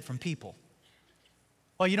disconnected it from people.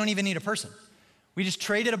 Well, you don't even need a person. We just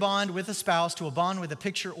traded a bond with a spouse to a bond with a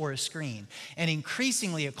picture or a screen. And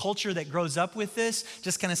increasingly, a culture that grows up with this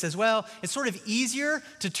just kind of says, well, it's sort of easier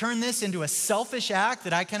to turn this into a selfish act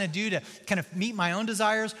that I kind of do to kind of meet my own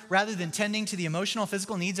desires rather than tending to the emotional,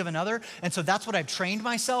 physical needs of another. And so that's what I've trained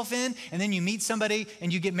myself in. And then you meet somebody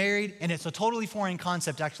and you get married, and it's a totally foreign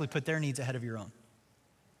concept to actually put their needs ahead of your own.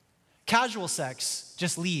 Casual sex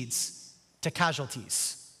just leads to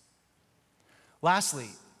casualties. Lastly,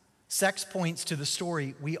 sex points to the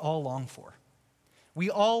story we all long for. We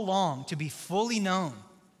all long to be fully known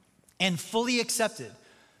and fully accepted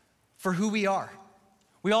for who we are.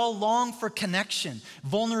 We all long for connection,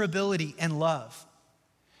 vulnerability, and love.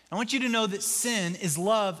 I want you to know that sin is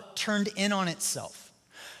love turned in on itself.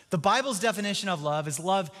 The Bible's definition of love is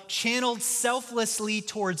love channeled selflessly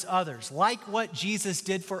towards others, like what Jesus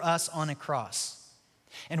did for us on a cross.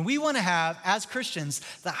 And we want to have, as Christians,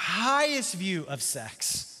 the highest view of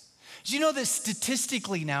sex. Do you know that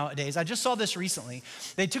statistically nowadays, I just saw this recently,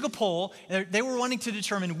 they took a poll, they were wanting to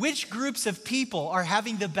determine which groups of people are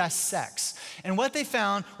having the best sex. And what they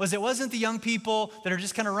found was it wasn't the young people that are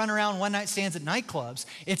just kind of running around one-night stands at nightclubs.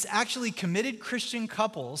 It's actually committed Christian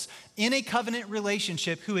couples in a covenant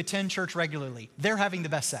relationship who attend church regularly. They're having the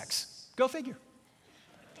best sex. Go figure.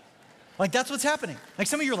 Like, that's what's happening. Like,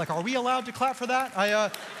 some of you are like, are we allowed to clap for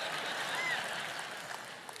that?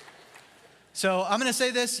 So I'm going to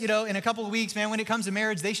say this, in a couple of weeks, man, when it comes to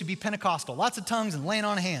marriage, they should be Pentecostal. Lots of tongues and laying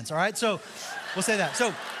on of hands, all right? So we'll say that.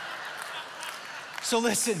 So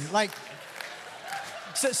listen,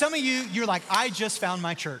 so some of you're like, I just found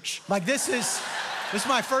my church. Like, this is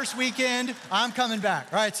my first weekend. I'm coming back,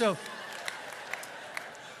 all right? So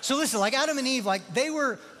listen, like Adam and Eve, like they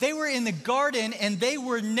were in the garden and they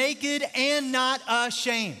were naked and not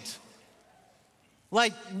ashamed.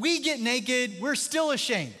 Like, we get naked, we're still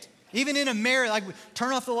ashamed. Even in a marriage, like,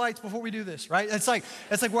 turn off the lights before we do this, right? It's like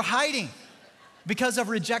we're hiding because of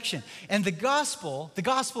rejection. And the gospel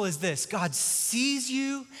is this: God sees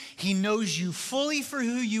you, he knows you fully for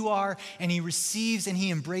who you are, and he receives and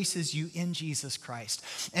he embraces you in Jesus Christ.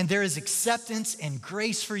 And there is acceptance and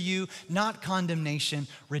grace for you, not condemnation,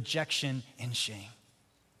 rejection, and shame.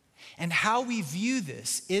 And how we view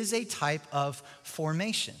this is a type of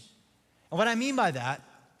formation. And what I mean by that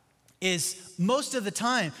is most of the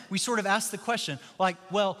time we sort of ask the question, like,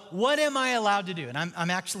 well, what am I allowed to do? And I'm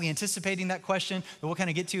actually anticipating that question that we'll kind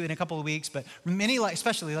of get to in a couple of weeks. But many,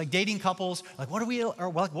 especially like dating couples, like, what are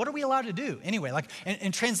we allowed to do? Anyway, like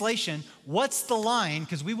in translation, what's the line?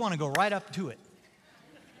 Because we want to go right up to it.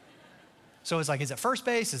 So it's like, is it first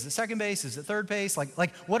base? Is it second base? Is it third base?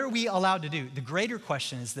 Like, what are we allowed to do? The greater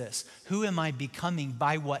question is this: who am I becoming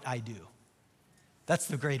by what I do? That's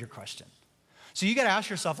the greater question. So you got to ask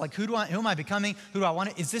yourself, like, who am I becoming? Who do I want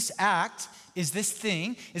to? Is this act, is this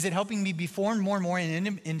thing, is it helping me be formed more and more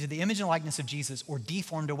into the image and likeness of Jesus, or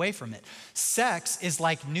deformed away from it? Sex is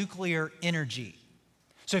like nuclear energy.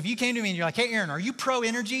 So if you came to me and you're like, hey, Aaron, are you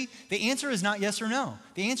pro-energy? The answer is not yes or no.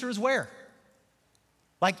 The answer is where?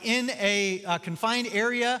 Like, in a confined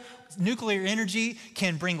area, nuclear energy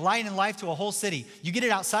can bring light and life to a whole city. You get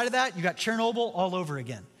it outside of that, you got Chernobyl all over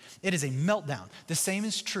again. It is a meltdown. The same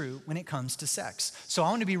is true when it comes to sex. So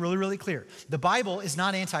I want to be really, really clear. The Bible is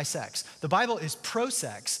not anti-sex. The Bible is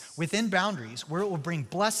pro-sex within boundaries where it will bring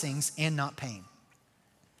blessings and not pain.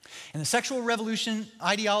 And the sexual revolution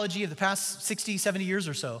ideology of the past 60, 70 years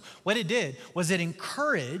or so, what it did was it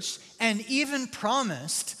encouraged and even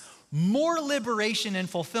promised more liberation and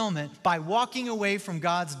fulfillment by walking away from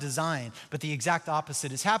God's design. But the exact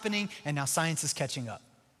opposite is happening, and now science is catching up.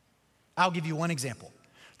 I'll give you one example.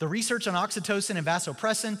 The research on oxytocin and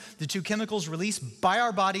vasopressin, the two chemicals released by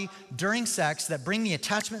our body during sex that bring the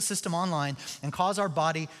attachment system online and cause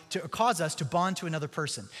us to bond to another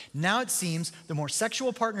person. Now it seems the more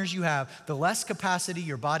sexual partners you have, the less capacity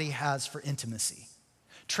your body has for intimacy.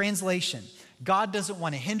 Translation: God doesn't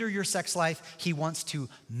want to hinder your sex life, he wants to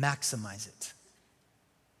maximize it.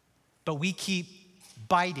 But we keep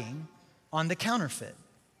biting on the counterfeit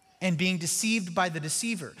and being deceived by the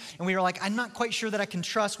deceiver. And we are like, I'm not quite sure that I can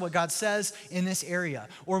trust what God says in this area.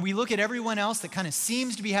 Or we look at everyone else that kind of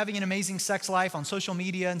seems to be having an amazing sex life on social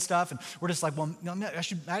media and stuff, and we're just like, well, no,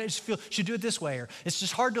 I just feel should do it this way, or it's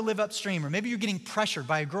just hard to live upstream, or maybe you're getting pressured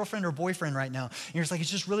by a girlfriend or boyfriend right now, and you're just like,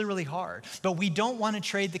 it's just really, really hard. But we don't want to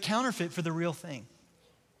trade the counterfeit for the real thing.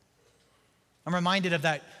 I'm reminded of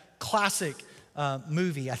that classic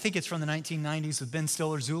movie, I think it's from the 1990s with Ben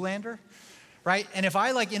Stiller, Zoolander. Right? And if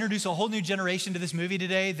I introduce a whole new generation to this movie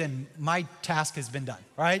today, then my task has been done,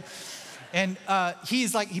 right? And he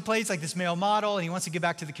plays like this male model, and he wants to give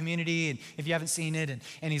back to the community. And if you haven't seen it,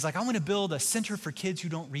 and he's like, I want to build a center for kids who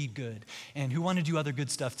don't read good and who want to do other good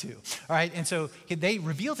stuff too. All right. And so they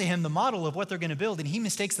reveal to him the model of what they're going to build, and he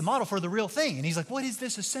mistakes the model for the real thing. And he's like, what is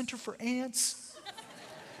this? A center for ants?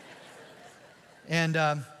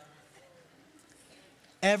 And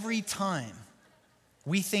every time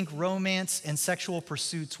we think romance and sexual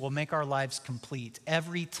pursuits will make our lives complete,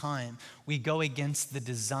 every time we go against the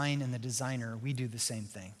design and the designer, we do the same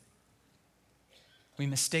thing. We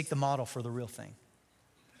mistake the model for the real thing.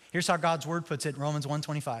 Here's how God's word puts it in Romans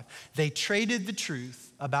 1:25. They traded the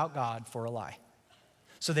truth about God for a lie.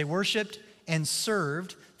 So they worshiped and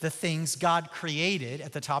served the things God created.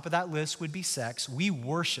 At the top of that list would be sex. We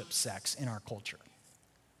worship sex in our culture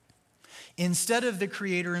instead of the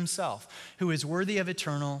Creator himself, who is worthy of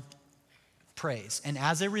eternal praise. And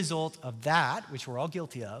as a result of that, which we're all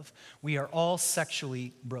guilty of, we are all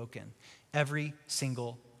sexually broken. Every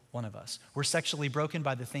single one of us. We're sexually broken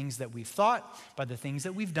by the things that we've thought, by the things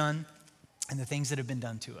that we've done, and the things that have been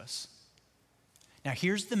done to us. Now,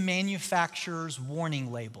 here's the manufacturer's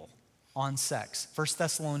warning label on sex. 1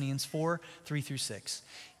 Thessalonians 4:3-6.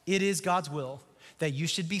 It is God's will that you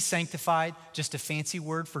should be sanctified, just a fancy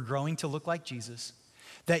word for growing to look like Jesus,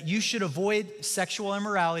 that you should avoid sexual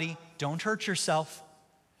immorality, don't hurt yourself,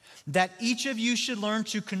 that each of you should learn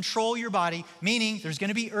to control your body, meaning there's going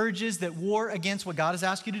to be urges that war against what God has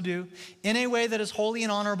asked you to do, in a way that is holy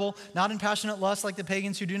and honorable, not in passionate lust like the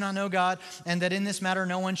pagans who do not know God, and that in this matter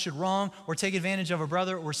no one should wrong or take advantage of a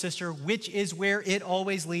brother or sister, which is where it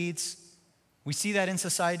always leads. We see that in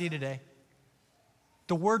society today.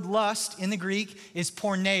 The word lust in the Greek is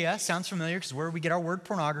porneia. Sounds familiar because where we get our word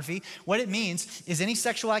pornography. What it means is any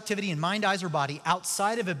sexual activity in mind, eyes, or body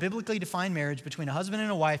outside of a biblically defined marriage between a husband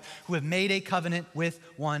and a wife who have made a covenant with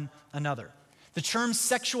one another. The term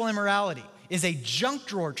sexual immorality is a junk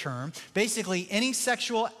drawer term, basically any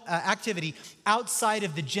sexual activity outside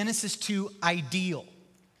of the Genesis 2 ideal.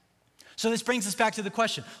 So this brings us back to the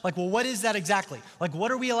question, well, what is that exactly?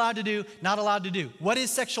 What are we allowed to do, not allowed to do? What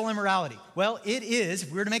is sexual immorality? Well, it is,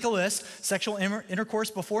 if we were to make a list, sexual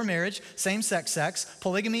intercourse before marriage, same-sex sex,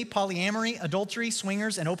 polygamy, polyamory, adultery,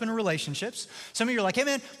 swingers, and open relationships. Some of you are like, hey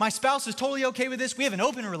man, my spouse is totally okay with this. We have an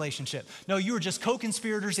open relationship. No, you are just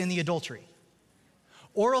co-conspirators in the adultery.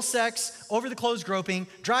 Oral sex, over-the-clothes groping,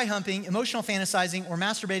 dry humping, emotional fantasizing, or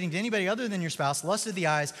masturbating to anybody other than your spouse, lust of the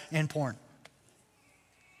eyes, and porn.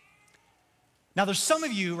 Now, there's some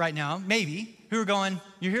of you right now, maybe, who are going,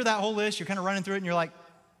 you hear that whole list, you're kind of running through it, and you're like,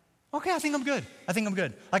 okay, I think I'm good.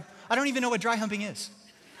 I don't even know what dry humping is.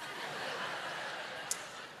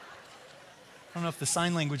 I don't know if the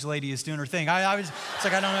sign language lady is doing her thing. I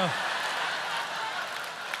don't know.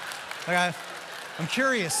 I'm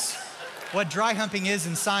curious what dry humping is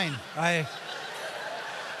in sign. I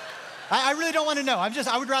really don't want to know.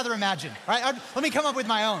 I would rather imagine. All right? Let me come up with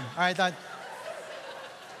my own. All right?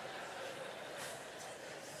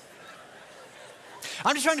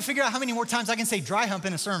 I'm just trying to figure out how many more times I can say dry hump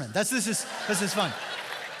in a sermon. This is fun.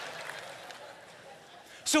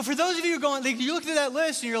 So for those of you who are going, you look at that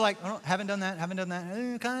list and you're like, oh, haven't done that.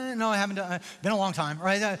 No, I haven't done. Been a long time,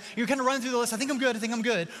 right? You're kind of running through the list. I think I'm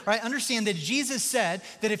good, right? Understand that Jesus said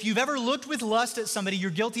that if you've ever looked with lust at somebody, you're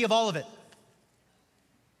guilty of all of it.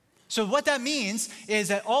 So what that means is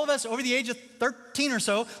that all of us over the age of 13 or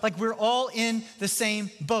so, we're all in the same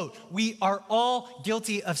boat. We are all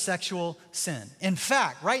guilty of sexual sin. In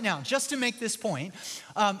fact, right now, just to make this point,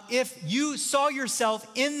 if you saw yourself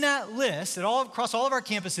in that list across all of our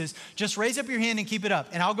campuses, just raise up your hand and keep it up,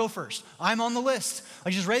 and I'll go first. I'm on the list.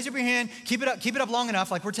 Just raise up your hand, keep it up long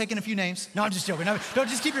enough, we're taking a few names. No, I'm just joking. No,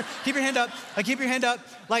 just keep your hand up. Keep your hand up.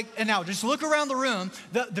 And now just look around the room.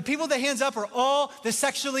 The people with their hands up are all the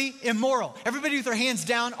sexually immoral. Everybody with their hands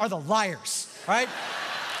down are the liars, right?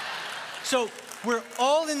 So we're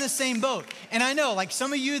all in the same boat. And I know,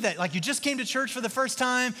 some of you that, you just came to church for the first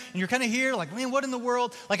time and you're kind of here, man, what in the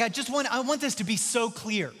world? I want this to be so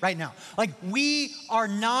clear right now. We are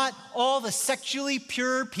not all the sexually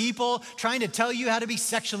pure people trying to tell you how to be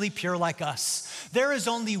sexually pure like us. There is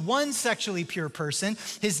only one sexually pure person.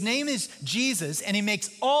 His name is Jesus, and he makes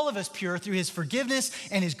all of us pure through his forgiveness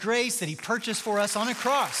and his grace that he purchased for us on a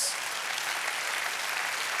cross.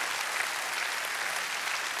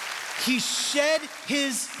 He shed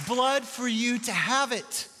his blood for you to have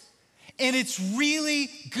it. And it's really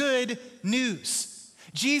good news.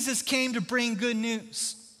 Jesus came to bring good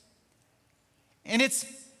news. And it's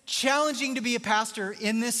challenging to be a pastor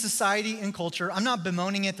in this society and culture. I'm not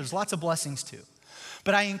bemoaning it. There's lots of blessings too.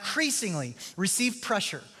 But I increasingly receive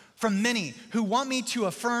pressure from many who want me to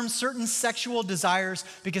affirm certain sexual desires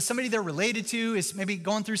because somebody they're related to is maybe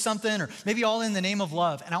going through something, or maybe all in the name of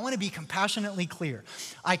love. And I want to be compassionately clear.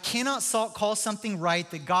 I cannot call something right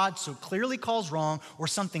that God so clearly calls wrong, or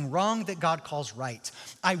something wrong that God calls right.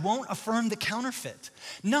 I won't affirm the counterfeit,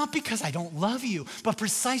 not because I don't love you, but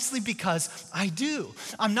precisely because I do.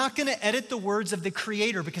 I'm not going to edit the words of the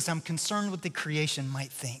Creator because I'm concerned what the creation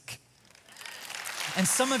might think. And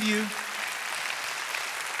some of you,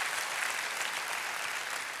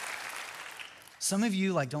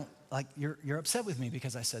 you're upset with me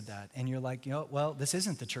because I said that. And you're like, well, this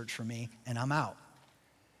isn't the church for me, and I'm out.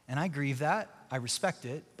 And I grieve that. I respect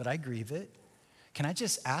it, but I grieve it. Can I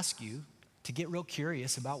just ask you to get real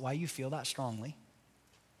curious about why you feel that strongly?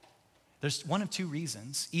 There's one of two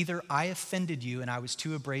reasons. Either I offended you and I was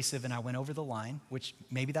too abrasive and I went over the line, which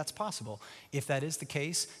maybe that's possible. If that is the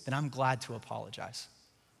case, then I'm glad to apologize.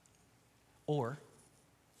 Or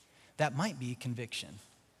that might be conviction.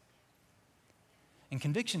 And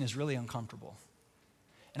conviction is really uncomfortable.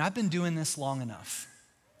 And I've been doing this long enough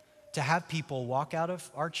to have people walk out of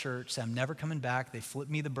our church, say, I'm never coming back. They flip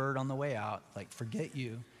me the bird on the way out, like, forget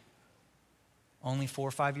you. Only 4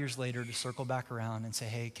 or 5 years later to circle back around and say,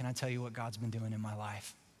 hey, can I tell you what God's been doing in my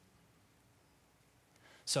life?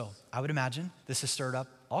 So I would imagine this has stirred up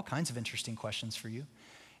all kinds of interesting questions for you,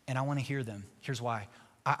 and I want to hear them. Here's why.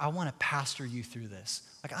 I want to pastor you through this.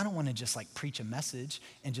 Like, I don't want to just preach a message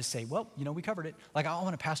and just say, well, we covered it. I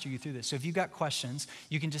want to pastor you through this. So if you've got questions,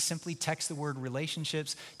 you can just simply text the word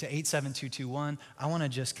relationships to 87221. I want to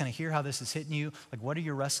just kind of hear how this is hitting you. What are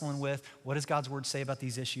you wrestling with? What does God's word say about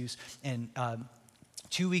these issues? And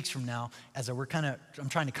 2 weeks from now, I'm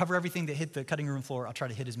trying to cover everything that hit the cutting room floor. I'll try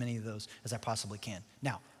to hit as many of those as I possibly can.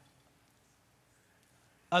 Now,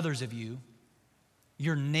 others of you,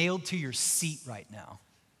 you're nailed to your seat right now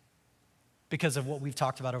because of what we've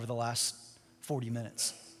talked about over the last 40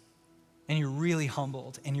 minutes. And you're really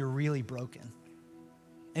humbled and you're really broken.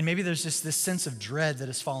 And maybe there's just this sense of dread that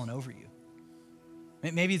has fallen over you.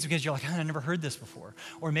 Maybe it's because you're like, I never heard this before.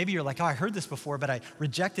 Or maybe you're like, I heard this before, but I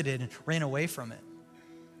rejected it and ran away from it.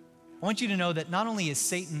 I want you to know that not only is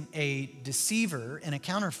Satan a deceiver and a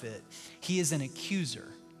counterfeit, he is an accuser.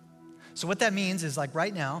 So what that means is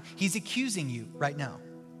right now, he's accusing you right now.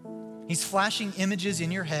 He's flashing images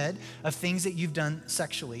in your head of things that you've done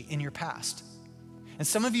sexually in your past. And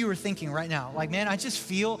some of you are thinking right now, man, I just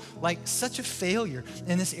feel like such a failure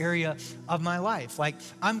in this area of my life.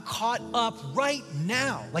 I'm caught up right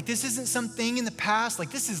now. This isn't something in the past.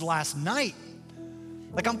 This is last night.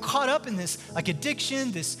 I'm caught up in this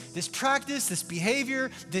addiction, this practice, this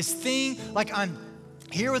behavior, this thing. I'm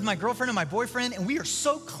here with my girlfriend and my boyfriend, and we are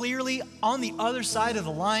so clearly on the other side of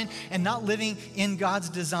the line and not living in God's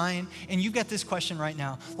design. And you've got this question right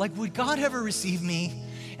now, would God ever receive me?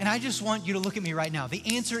 And I just want you to look at me right now. The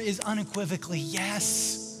answer is unequivocally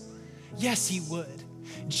yes. Yes, he would.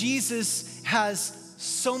 Jesus has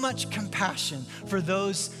so much compassion for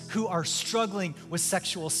those who are struggling with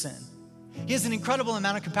sexual sin. He has an incredible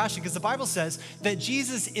amount of compassion because the Bible says that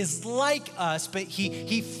Jesus is like us, but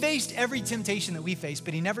he faced every temptation that we face,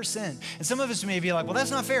 but he never sinned. And some of us may be like, well, that's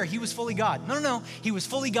not fair. He was fully God. No. He was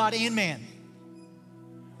fully God and man,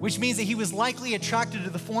 which means that he was likely attracted to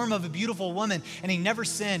the form of a beautiful woman and he never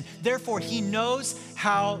sinned. Therefore, he knows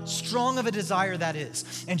how strong of a desire that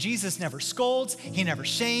is. And Jesus never scolds. He never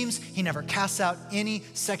shames. He never casts out any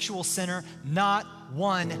sexual sinner, not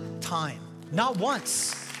one time, not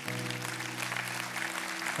once.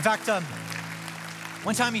 In fact,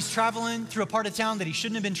 one time he's traveling through a part of town that he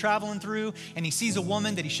shouldn't have been traveling through, and he sees a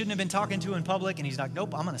woman that he shouldn't have been talking to in public, and he's like,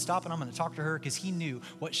 nope, I'm gonna stop and I'm gonna talk to her, because he knew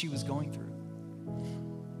what she was going through.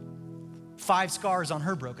 5 scars on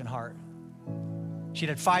her broken heart. She'd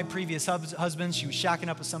had 5 previous husbands. She was shacking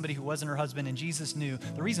up with somebody who wasn't her husband, and Jesus knew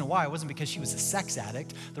the reason why wasn't because she was a sex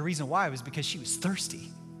addict. The reason why was because she was thirsty.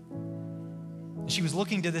 She was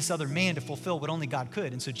looking to this other man to fulfill what only God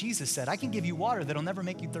could. And so Jesus said, I can give you water that'll never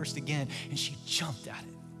make you thirst again. And she jumped at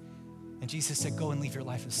it. And Jesus said, go and leave your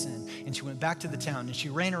life of sin. And she went back to the town and she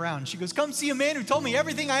ran around and she goes, come see a man who told me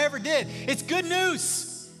everything I ever did. It's good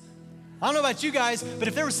news. I don't know about you guys, but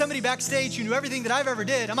if there was somebody backstage who knew everything that I've ever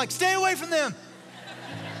did, I'm like, stay away from them.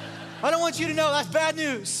 I don't want you to know that's bad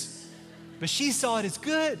news. But she saw it as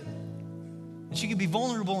good. And she could be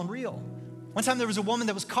vulnerable and real. One time there was a woman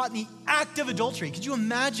that was caught in the act of adultery. Could you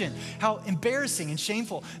imagine how embarrassing and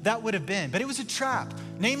shameful that would have been? But it was a trap.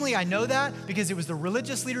 Namely, I know that because it was the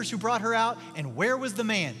religious leaders who brought her out, and where was the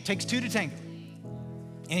man? Takes 2 to tango.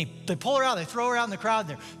 And they pull her out, they throw her out in the crowd, and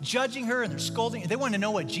they're judging her and they're scolding. And they want to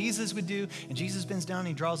know what Jesus would do. And Jesus bends down and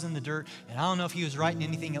he draws in the dirt. And I don't know if he was writing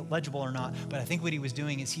anything legible or not, but I think what he was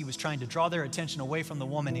doing is he was trying to draw their attention away from the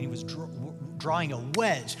woman, and he was drawing a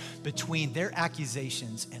wedge between their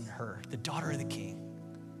accusations and her, the daughter of the king.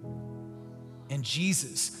 And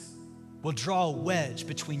Jesus will draw a wedge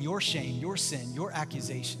between your shame, your sin, your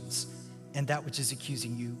accusations, and that which is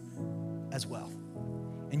accusing you as well.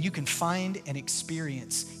 And you can find and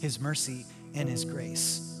experience his mercy and his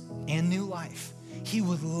grace and new life. He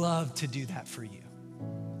would love to do that for you.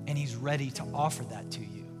 And he's ready to offer that to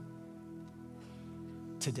you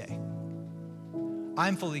today.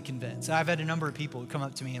 I'm fully convinced. I've had a number of people who come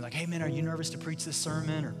up to me and like, hey man, are you nervous to preach this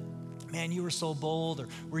sermon? Or man, you were so bold, or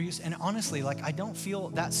were you? And honestly, like, I don't feel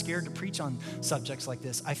that scared to preach on subjects like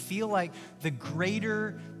this. I feel like the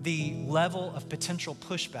greater the level of potential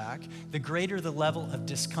pushback, the greater the level of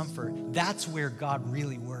discomfort, that's where God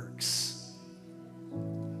really works.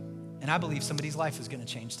 And I believe somebody's life is gonna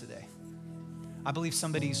change today. I believe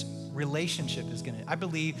somebody's relationship is I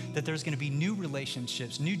believe that there's gonna be new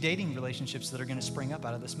relationships, new dating relationships that are gonna spring up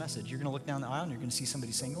out of this message. You're gonna look down the aisle and you're gonna see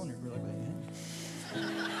somebody single and you're gonna be like,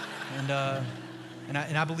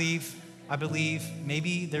 And I believe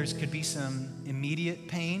maybe could be some immediate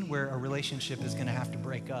pain where a relationship is gonna have to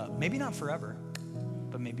break up. Maybe not forever,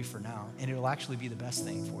 but maybe for now. And it'll actually be the best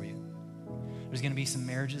thing for you. There's gonna be some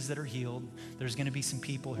marriages that are healed. There's gonna be some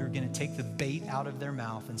people who are gonna take the bait out of their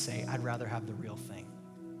mouth and say, I'd rather have the real thing.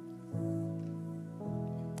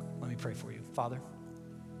 Let me pray for you. Father,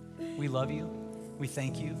 we love you. We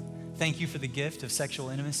thank you. Thank you for the gift of sexual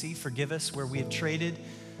intimacy. Forgive us where we have traded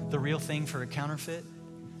the real thing for a counterfeit.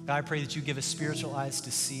 God, I pray that you give us spiritual eyes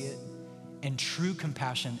to see it and true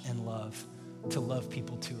compassion and love to love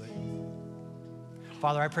people to it.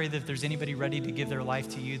 Father, I pray that if there's anybody ready to give their life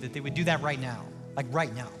to you, that they would do that right now, like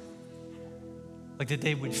right now. Like that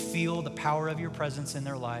they would feel the power of your presence in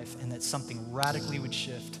their life and that something radically would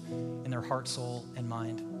shift in their heart, soul, and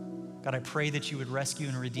mind. God, I pray that you would rescue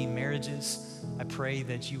and redeem marriages. I pray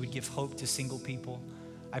that you would give hope to single people.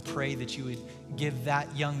 I pray that you would give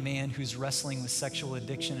that young man who's wrestling with sexual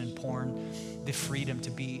addiction and porn the freedom to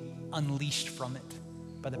be unleashed from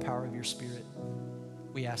it by the power of your Spirit.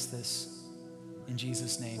 We ask this in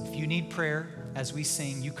Jesus' name. If you need prayer as we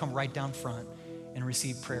sing, you come right down front and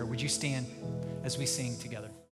receive prayer. Would you stand as we sing together?